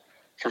so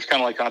it's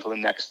kind of like on to the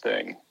next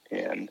thing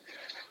and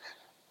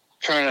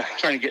trying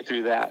to get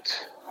through that.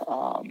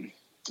 And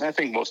I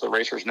think most of the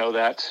racers know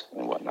that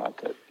and whatnot.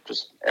 That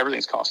just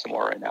everything's costing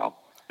more right now.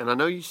 And I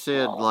know you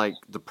said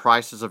the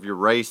prices of your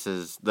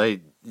races.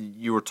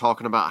 You were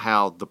talking about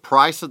how the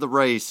price of the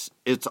race,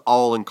 it's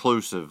all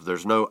inclusive.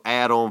 There's no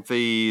add-on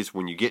fees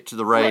when you get to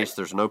the race. Right.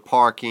 There's no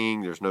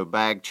parking. There's no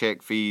bag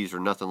check fees or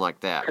nothing like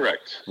that.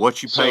 Correct.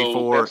 What you pay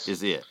for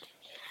is it.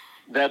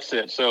 That's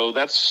it. So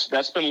that's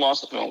been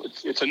lost.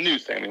 It's a new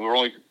thing. I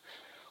mean,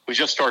 we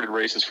just started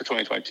races for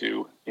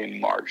 2022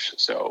 in March.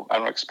 So I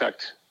don't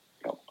expect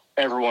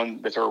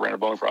everyone that's ever ran a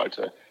Bone Frog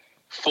to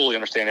fully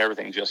understand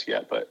everything just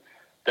yet, but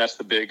that's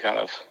the big kind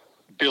of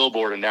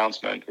billboard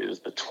announcement is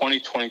the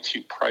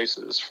 2022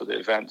 prices for the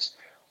events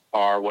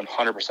are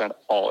 100%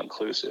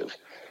 all-inclusive.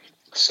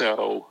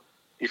 So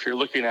if you're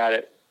looking at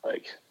it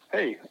like,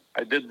 hey,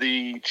 I did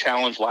the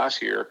challenge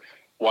last year.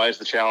 Why is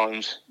the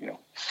challenge,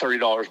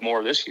 $30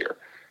 more this year?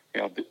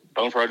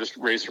 Bone Frog just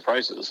raised their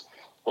prices.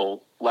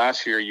 Well,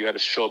 last year you had to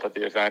show up at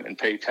the event and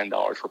pay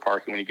 $10 for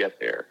parking when you get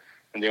there.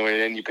 And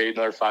then you paid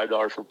another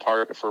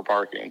 $5 for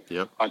parking.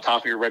 Yep. On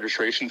top of your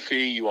registration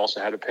fee, you also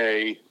had to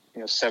pay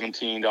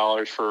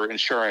 $17 for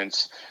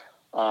insurance,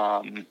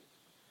 all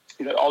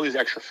these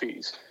extra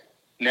fees.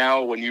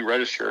 Now, when you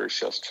register, it's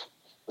just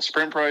the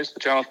sprint price, the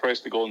challenge price,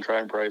 the golden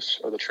triumph price,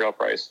 or the trail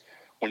price.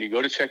 When you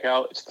go to check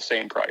out, it's the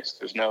same price.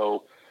 There's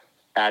no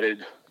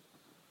added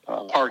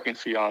parking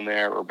fee on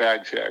there or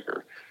bag check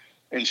or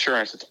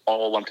insurance. It's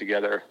all lumped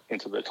together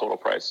into the total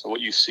price. So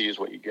what you see is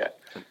what you get.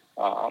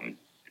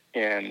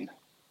 And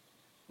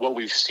what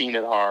we've seen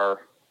at our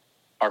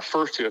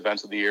first two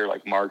events of the year,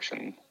 like March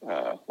and,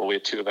 we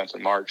had two events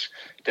in March,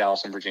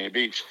 Dallas and Virginia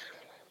Beach,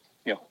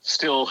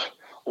 still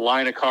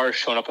line of cars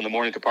showing up in the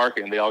morning to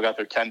parking, and they all got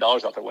their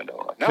 $10 out their window.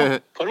 I'm like, no,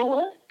 put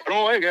them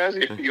away, guys.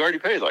 You already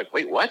paid. Like,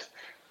 wait, what?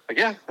 Like,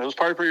 yeah, that was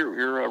part of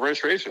your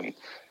registration.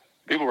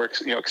 People were,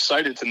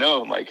 excited to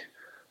know. I'm like,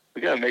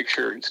 we got to make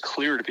sure it's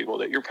clear to people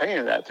that you're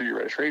paying that through your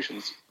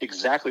registrations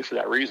exactly for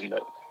that reason,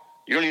 that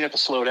you don't even have to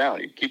slow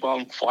down. You keep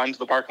on flying to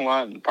the parking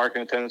lot and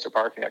parking attendants are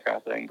parking, that kind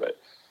of thing, but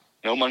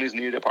no money's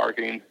needed at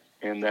parking,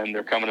 and then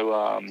they're coming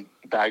to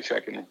bag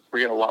check, and we're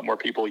getting a lot more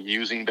people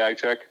using bag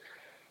check.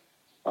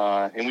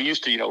 And we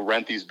used to,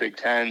 rent these big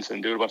tents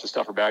and do a bunch of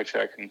stuff for bag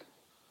check, and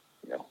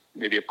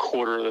maybe a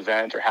quarter of the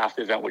event or half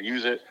the event would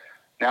use it.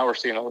 Now we're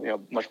seeing a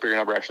much bigger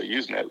number actually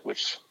using it,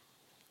 which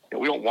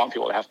we don't want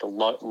people to have to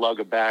lug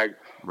a bag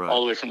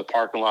all the way from the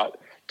parking lot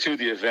to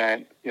the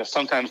event.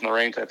 Sometimes in the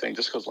rain type thing,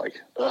 just because I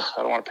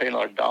don't want to pay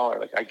another $1.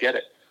 Like, I get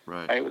it.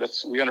 Right.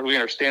 We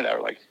understand that.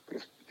 We're like,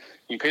 if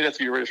you pay that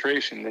through your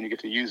registration, and then you get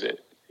to use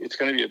it. It's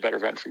going to be a better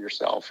event for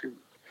yourself.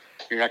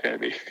 You're not going to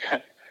be,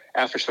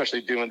 after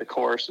especially doing the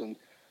course and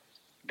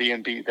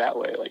being beat that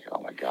way, like,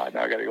 oh my God,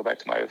 now I got to go back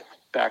to my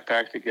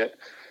backpack to get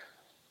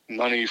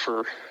money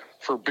for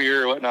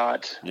beer or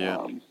whatnot.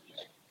 Yeah.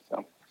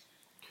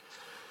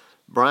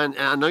 Brian,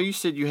 I know you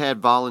said you had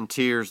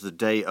volunteers the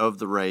day of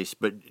the race,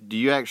 but do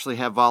you actually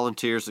have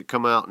volunteers that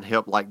come out and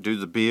help, do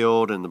the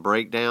build and the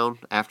breakdown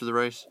after the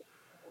race?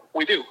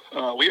 We do.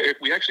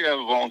 We actually have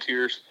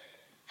volunteers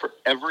for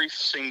every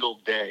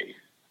single day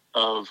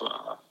of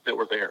that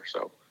we're there.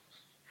 So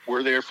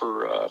we're there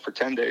for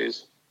 10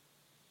 days,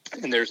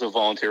 and there's a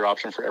volunteer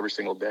option for every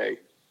single day.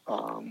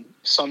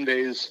 Some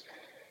days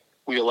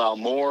we allow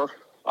more.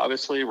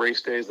 Obviously,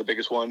 race day is the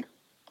biggest one.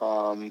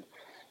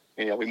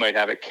 We might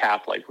have it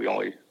capped, like we're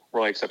only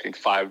accepting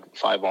five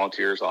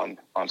volunteers on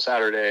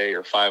Saturday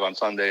or 5 on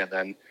Sunday, and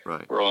then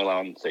we're only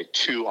allowing, say,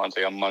 2 on,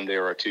 say, a Monday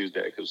or a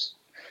Tuesday, because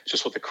it's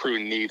just what the crew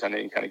needs on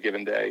any kind of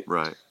given day.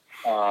 Right.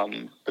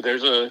 But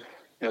there's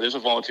a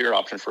volunteer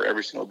option for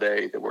every single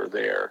day that we're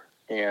there,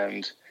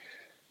 And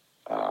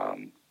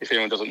if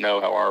anyone doesn't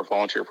know how our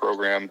volunteer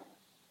program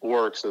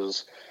works,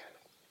 is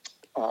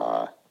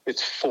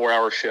it's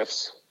 4-hour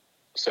shifts.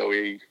 So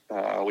we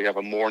have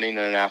a morning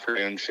and an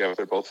afternoon shift.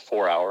 They're both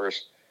 4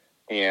 hours.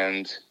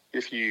 And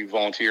if you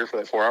volunteer for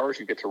that 4 hours,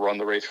 you get to run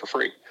the race for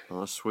free.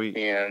 Oh, sweet.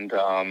 And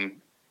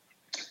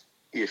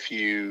if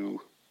you're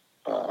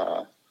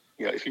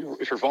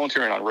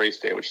volunteering on race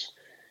day, which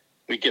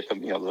we get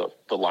them,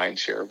 the lion's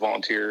share of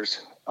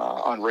volunteers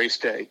on race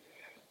day.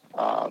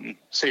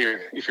 Say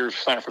if you're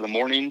signed up for the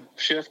morning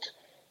shift,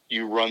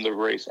 you run the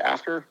race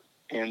after,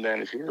 and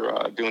then if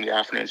you're doing the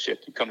afternoon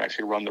shift, you come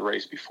actually run the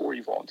race before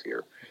you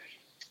volunteer,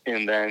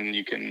 and then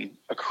you can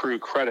accrue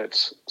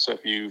credits. So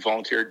if you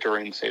volunteer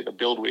during, say, the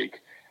build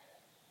week,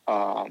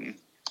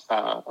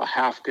 a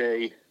half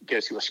day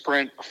gets you a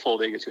sprint, a full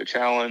day gets you a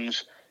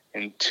challenge,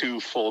 and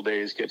 2 full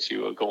days gets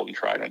you a golden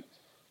trident.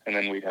 And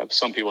then we have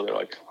some people that are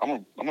like,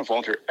 I'm gonna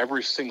volunteer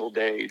every single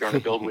day during the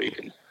build week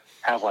and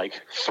have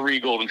like 3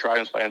 golden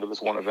tridents by the end of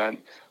this one event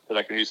that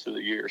I can use through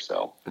the year.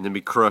 So and then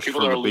be crushed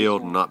from the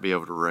build and not be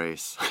able to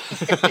race.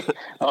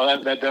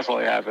 Oh, that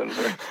definitely happens.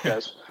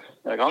 Yes.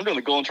 Like, I'm doing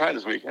the golden trident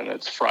this weekend.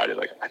 It's Friday.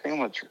 Like, I think I'm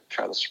gonna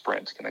try the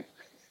sprint. Can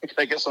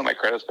I get some of my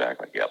credits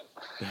back? Like, yep.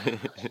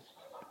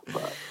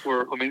 But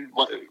for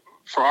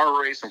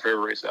our race and for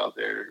every race out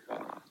there,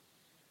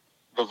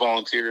 the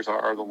volunteers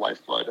are the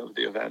lifeblood of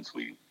the events.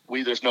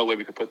 There's no way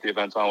we could put the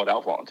events on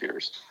without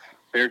volunteers.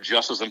 They're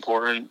just as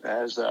important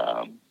as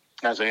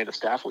any of the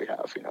staff we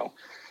have.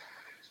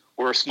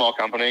 We're a small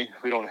company.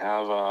 We don't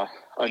have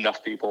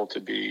enough people to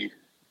be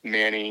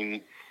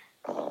manning,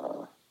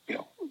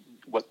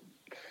 what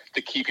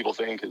the key people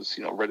think is,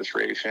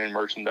 registration,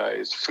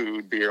 merchandise,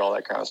 food, beer, all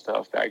that kind of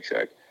stuff, bag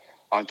check,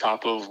 on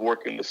top of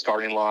working the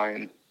starting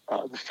line,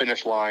 the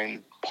finish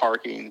line,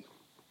 parking,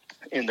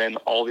 and then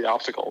all the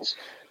obstacles,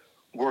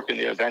 working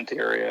the event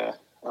area,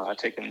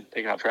 taking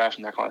out trash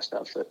and that kind of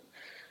stuff. That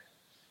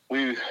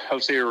I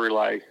would say we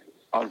rely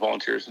on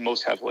volunteers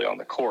most heavily on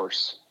the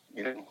course.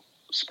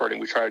 Spurting,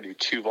 we try to do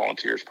 2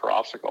 volunteers per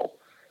obstacle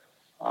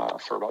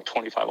for about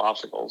 25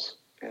 obstacles.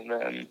 And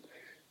then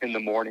in the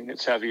morning,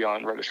 it's heavy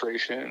on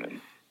registration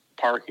and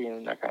parking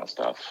and that kind of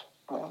stuff.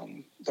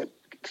 That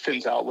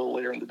thins out a little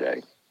later in the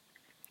day.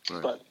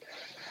 Right. But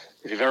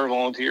if you've ever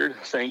volunteered,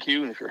 thank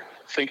you. And if you're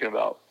thinking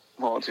about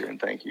volunteering,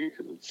 thank you.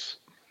 Because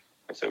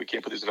like I said, we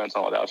can't put these events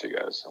on without you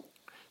guys. So.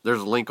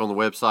 There's a link on the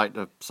website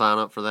to sign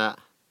up for that.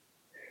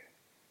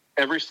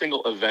 Every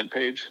single event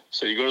page.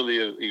 So you go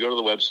to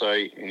the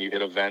website and you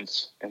hit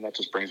events, and that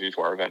just brings you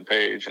to our event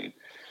page, and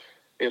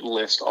it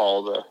lists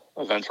all the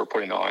events we're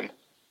putting on.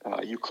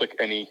 You click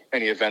any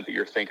event that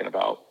you're thinking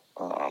about.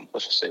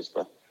 Let's just say it's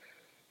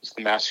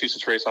the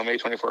Massachusetts race on May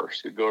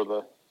 21st. You go to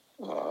the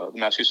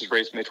Massachusetts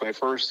race May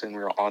 21st, and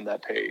we're on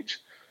that page.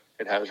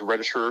 It has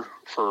register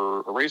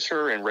for a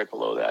racer, and right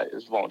below that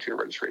is volunteer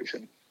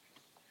registration.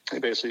 You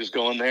basically just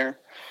go in there,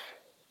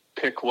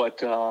 pick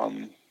what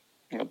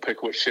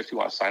shift you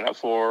want to sign up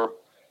for.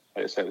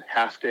 Like I said,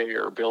 half day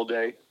or build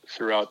day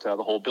throughout the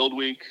whole build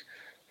week,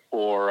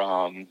 or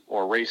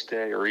race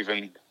day, or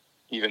even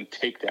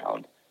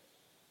takedown.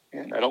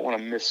 And I don't want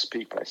to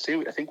misspeak, but I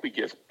think we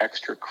give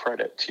extra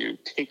credit to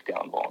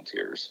takedown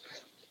volunteers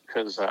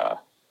because the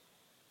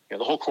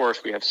whole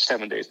course we have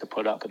 7 days to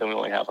put up, but then we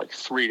only have like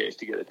 3 days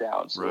to get it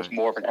down. So There's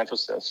more of an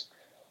emphasis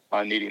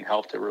on needing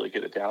help to really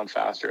get it down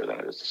faster than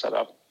it is to set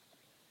up.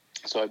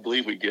 So I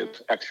believe we give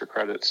extra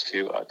credits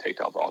to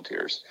takedown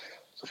volunteers.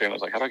 So if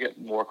anyone's like, how do I get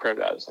more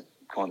credit out? It's like,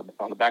 go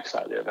on the back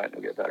side of the event,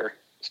 you'll get better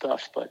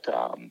stuff. But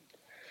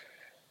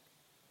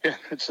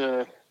it's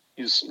you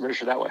just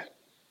register that way.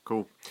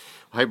 Cool.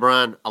 Hey,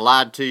 Brian, I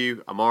lied to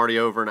you. I'm already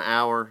over an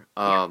hour.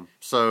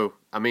 So,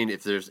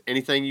 if there's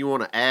anything you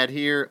want to add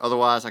here,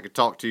 otherwise I could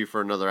talk to you for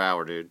another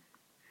hour, dude.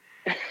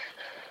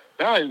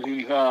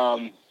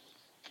 No,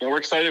 we're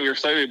excited. We're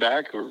excited to be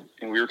back. We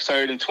were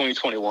excited in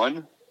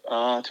 2021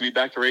 to be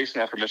back to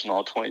racing after missing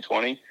all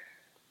 2020.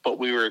 But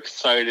we were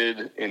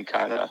excited and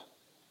kind of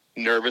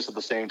nervous at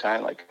the same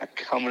time, like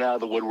coming out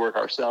of the woodwork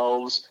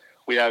ourselves.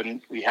 We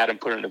hadn't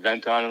put an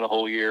event on in the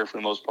whole year for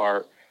the most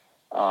part.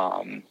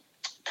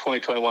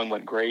 2021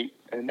 went great,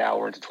 and now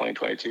we're into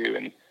 2022,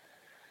 and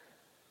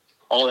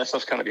all that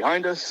stuff's kind of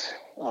behind us.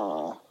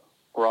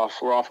 We're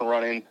off and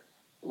running.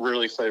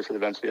 Really excited for the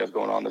events we have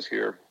going on this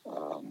year,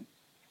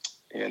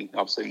 and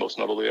obviously most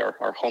notably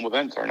our home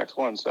event, our next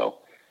one. So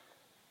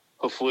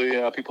hopefully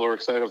people are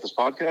excited with this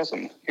podcast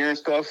and hearing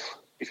stuff.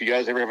 If you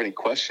guys ever have any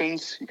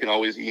questions, you can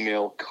always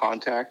email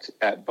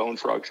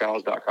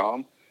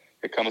contact@bonefrogchallenge.com.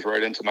 It comes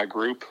right into my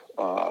group.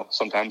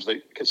 Sometimes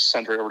they get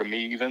sent right over to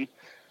me even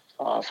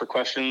for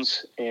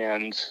questions,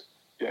 and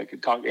I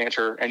can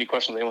answer any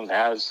questions anyone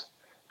has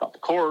about the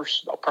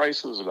course, about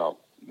prices, about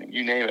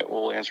you name it,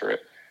 we'll answer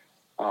it.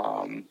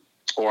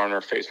 Or on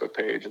our Facebook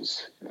page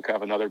is kind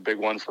of another big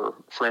one for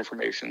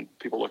information.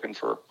 People looking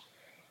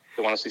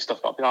they want to see stuff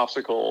about the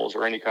obstacles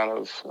or any kind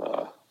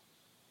of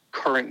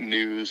current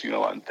news,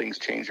 on things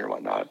changing or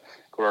whatnot.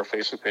 Go to our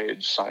Facebook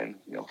page,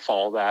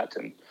 follow that,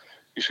 and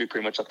you should be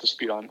pretty much up to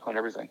speed on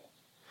everything.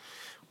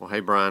 Well, hey,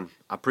 Brian,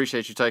 I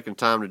appreciate you taking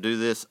time to do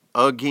this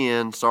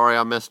again. Sorry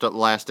I messed up the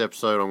last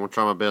episode. I'm going to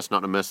try my best not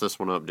to mess this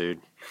one up,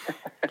 dude.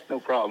 No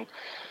problem.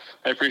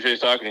 I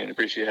appreciate talking to you and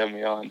appreciate having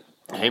me on.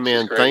 Hey,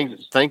 man,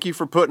 thank you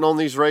for putting on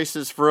these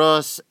races for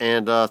us,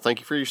 and thank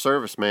you for your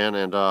service, man.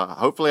 And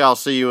hopefully I'll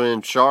see you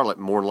in Charlotte,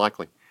 more than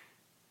likely.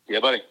 Yeah,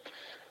 buddy.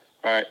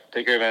 All right.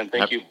 Take care, man.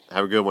 Thank you.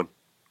 Have a good one.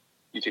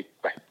 You too.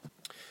 Bye.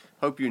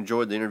 Hope you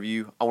enjoyed the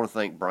interview. I want to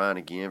thank Brian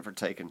again for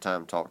taking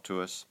time to talk to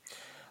us.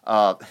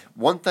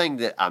 One thing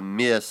that I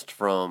missed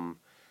from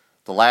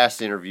the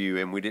last interview,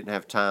 and we didn't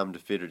have time to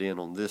fit it in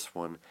on this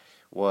one,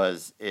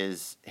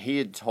 is he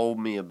had told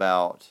me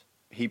about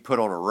he put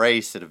on a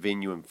race at a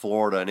venue in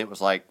Florida, and it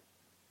was like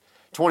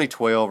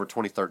 2012 or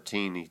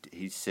 2013,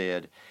 he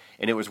said,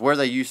 and it was where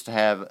they used to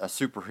have a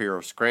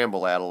superhero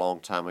scramble at a long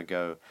time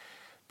ago.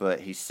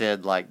 But he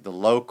said like the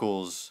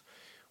locals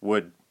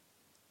would,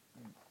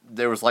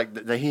 there was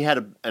like he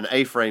had an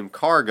A-frame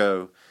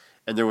cargo,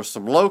 and there was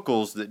some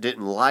locals that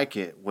didn't like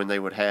it when they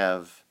would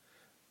have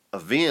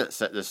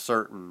events at this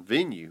certain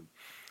venue.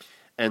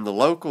 And the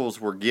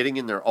locals were getting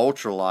in their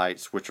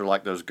ultralights, which are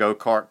like those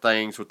go-kart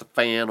things with the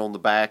fan on the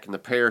back and the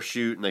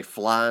parachute, and they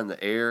fly in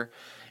the air.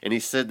 And he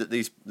said that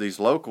these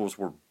locals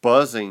were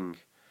buzzing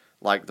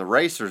like the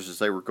racers as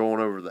they were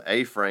going over the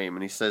A-frame.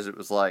 And he says it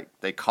was like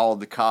they called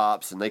the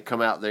cops, and they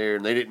come out there,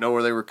 and they didn't know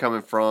where they were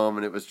coming from.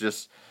 And it was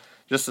just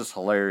this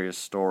hilarious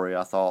story.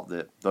 I thought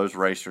that those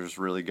racers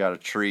really got a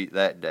treat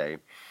that day.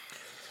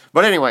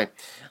 But anyway,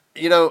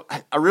 you know,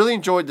 I really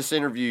enjoyed this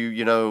interview,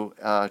 you know,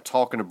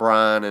 talking to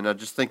Brian, and I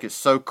just think it's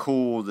so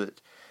cool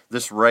that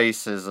this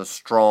race has a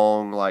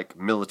strong, like,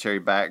 military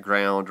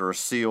background or a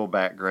SEAL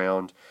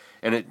background,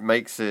 and it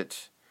makes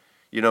it,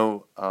 you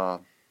know,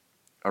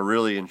 a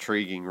really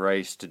intriguing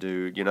race to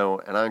do, you know,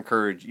 and I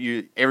encourage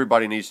you,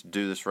 everybody needs to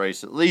do this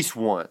race at least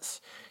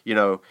once, you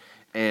know,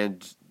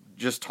 and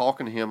just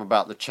talking to him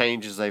about the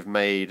changes they've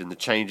made and the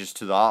changes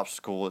to the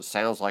obstacle, it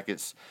sounds like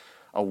it's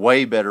a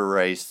way better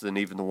race than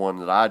even the one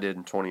that I did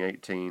in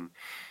 2018.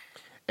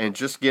 And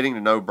just getting to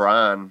know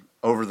Brian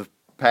over the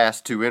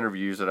past 2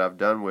 interviews that I've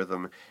done with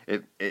him,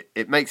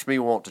 it makes me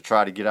want to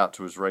try to get out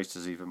to his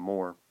races even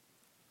more.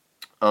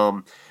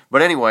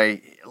 But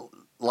anyway,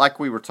 like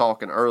we were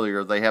talking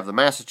earlier, they have the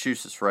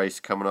Massachusetts race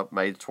coming up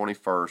May the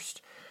 21st.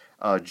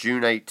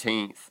 June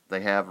 18th,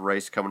 they have a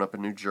race coming up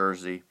in New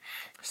Jersey.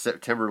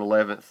 September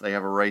 11th, they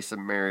have a race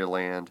in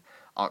Maryland.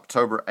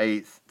 October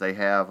 8th, they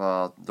have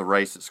the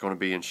race that's going to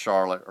be in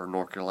Charlotte or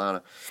North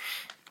Carolina.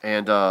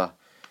 And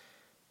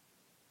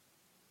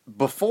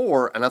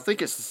before, and I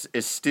think it's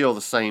still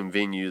the same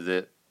venue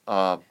that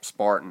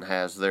Spartan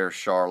has their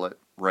Charlotte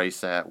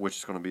race at, which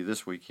is going to be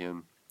this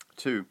weekend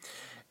too.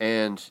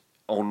 And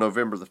on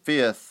November the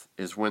 5th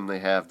is when they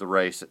have the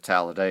race at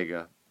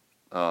Talladega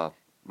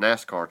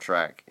NASCAR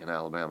track in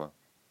Alabama.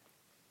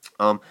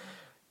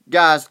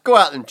 Guys, go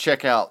out and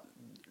check out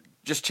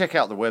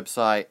the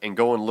website and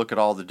go and look at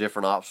all the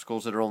different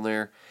obstacles that are on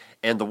there.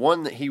 And the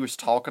one that he was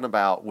talking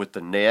about with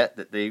the net,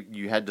 that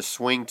you had to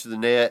swing to the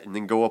net and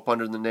then go up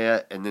under the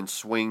net and then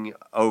swing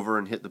over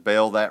and hit the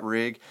bell, that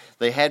rig,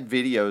 they had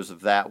videos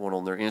of that one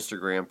on their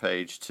Instagram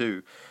page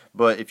too.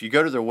 But if you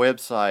go to their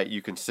website,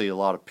 you can see a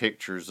lot of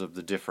pictures of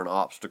the different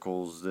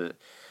obstacles that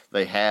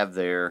they have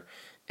there.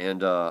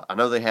 And I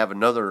know they have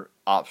another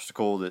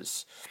obstacle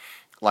that's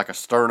like a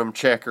sternum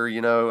checker,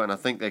 you know, and I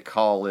think they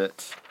call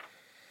it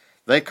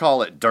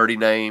Dirty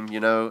Name, you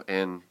know.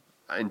 And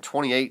in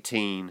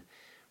 2018,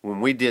 when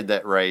we did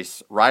that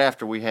race, right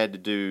after we had to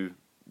do,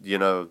 you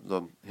know,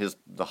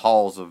 the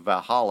halls of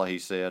Valhalla, he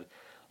said,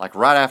 like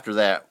right after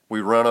that,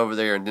 we run over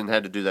there and then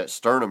had to do that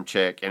sternum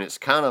check. And it's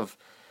kind of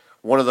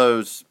one of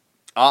those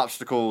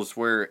obstacles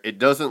where it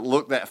doesn't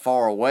look that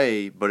far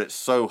away, but it's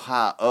so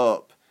high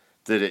up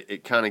that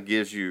it kind of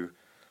gives you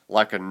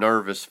like a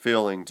nervous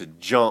feeling to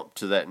jump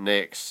to that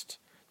next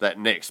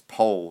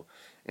pole.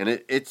 And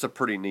it's a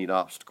pretty neat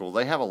obstacle.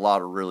 They have a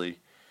lot of really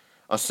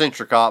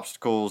eccentric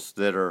obstacles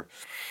that are,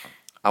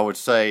 I would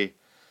say,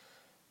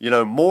 you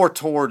know,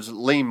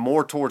 lean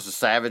more towards the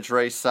Savage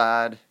Race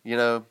side, you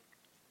know.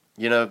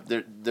 You know,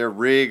 their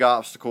rig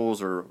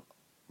obstacles are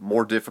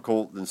more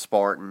difficult than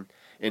Spartan,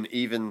 and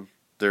even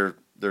their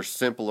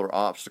simpler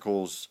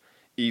obstacles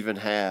even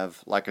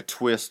have like a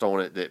twist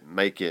on it that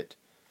make it,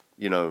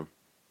 you know,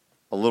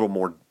 a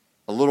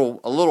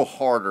little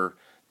harder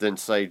than,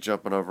 say,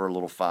 jumping over a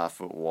little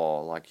 5-foot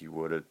wall like you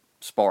would at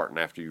Spartan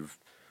after you've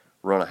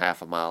run a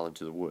half a mile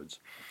into the woods.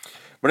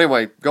 But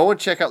anyway, go and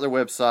check out their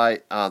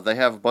website. They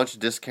have a bunch of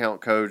discount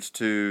codes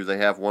too. They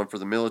have one for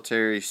the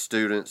military,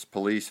 students,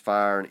 police,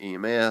 fire,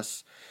 and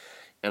EMS.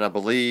 And I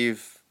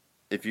believe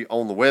if you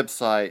on the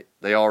website,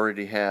 they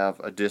already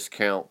have a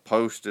discount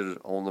posted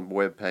on the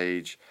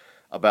webpage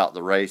about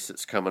the race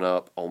that's coming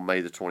up on May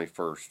the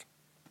 21st.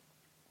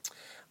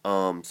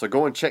 So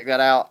go and check that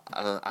out.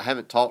 I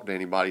haven't talked to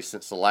anybody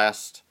since the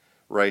last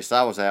race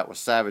I was at was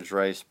Savage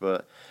Race,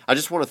 but I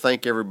just want to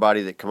thank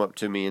everybody that come up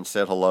to me and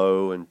said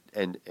hello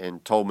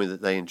and told me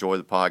that they enjoy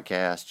the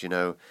podcast. You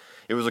know,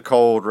 it was a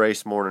cold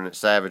race morning at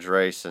Savage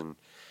Race, and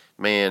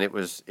man, it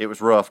was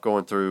rough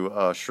going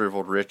through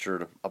Shriveled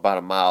Richard about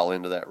a mile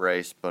into that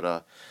race.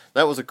 But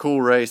that was a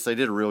cool race. They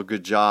did a real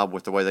good job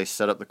with the way they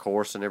set up the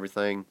course and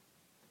everything.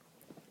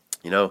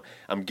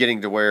 I'm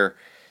getting to where,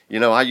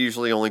 I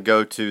usually only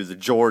go to the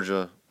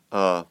Georgia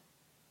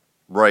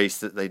race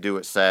that they do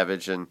at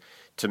Savage, and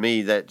to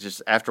me, that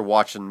just, after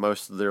watching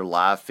most of their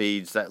live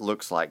feeds, that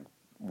looks like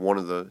one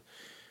of the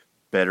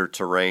better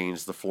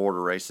terrains. The Florida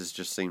races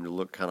just seem to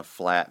look kind of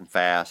flat and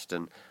fast,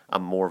 and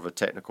I'm more of a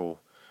technical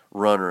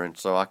runner, and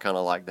so I kind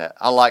of like that.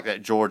 I like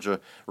that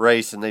Georgia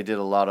race, and they did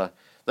a lot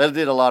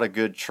of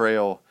good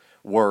trail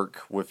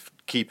work with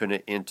keeping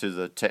it into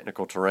the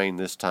technical terrain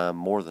this time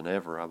more than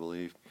ever, I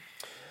believe.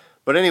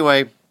 But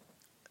anyway,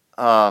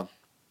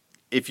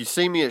 if you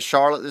see me at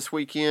Charlotte this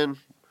weekend,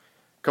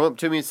 come up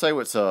to me and say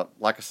what's up.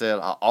 Like I said,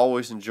 I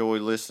always enjoy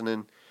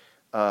listening,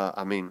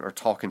 or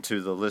talking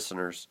to the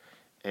listeners.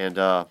 And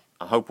I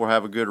hope we'll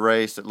have a good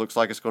race. It looks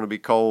like it's going to be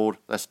cold.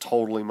 That's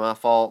totally my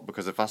fault,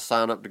 because if I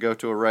sign up to go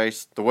to a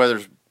race, the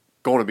weather's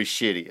going to be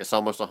shitty. It's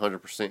almost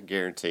 100%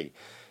 guarantee.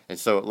 And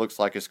so it looks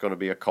like it's going to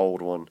be a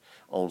cold one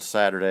on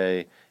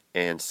Saturday,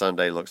 and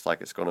Sunday looks like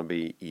it's going to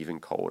be even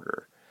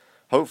colder.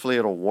 Hopefully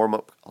it'll warm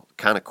up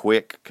kind of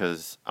quick,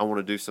 because I want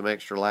to do some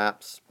extra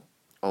laps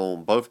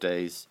on both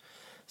days.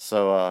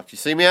 So if you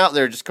see me out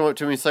there, just come up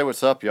to me and say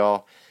what's up,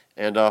 y'all.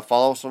 And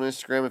follow us on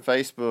Instagram and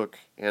Facebook.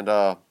 And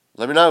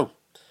let me know.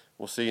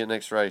 We'll see you at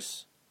next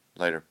race.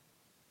 Later.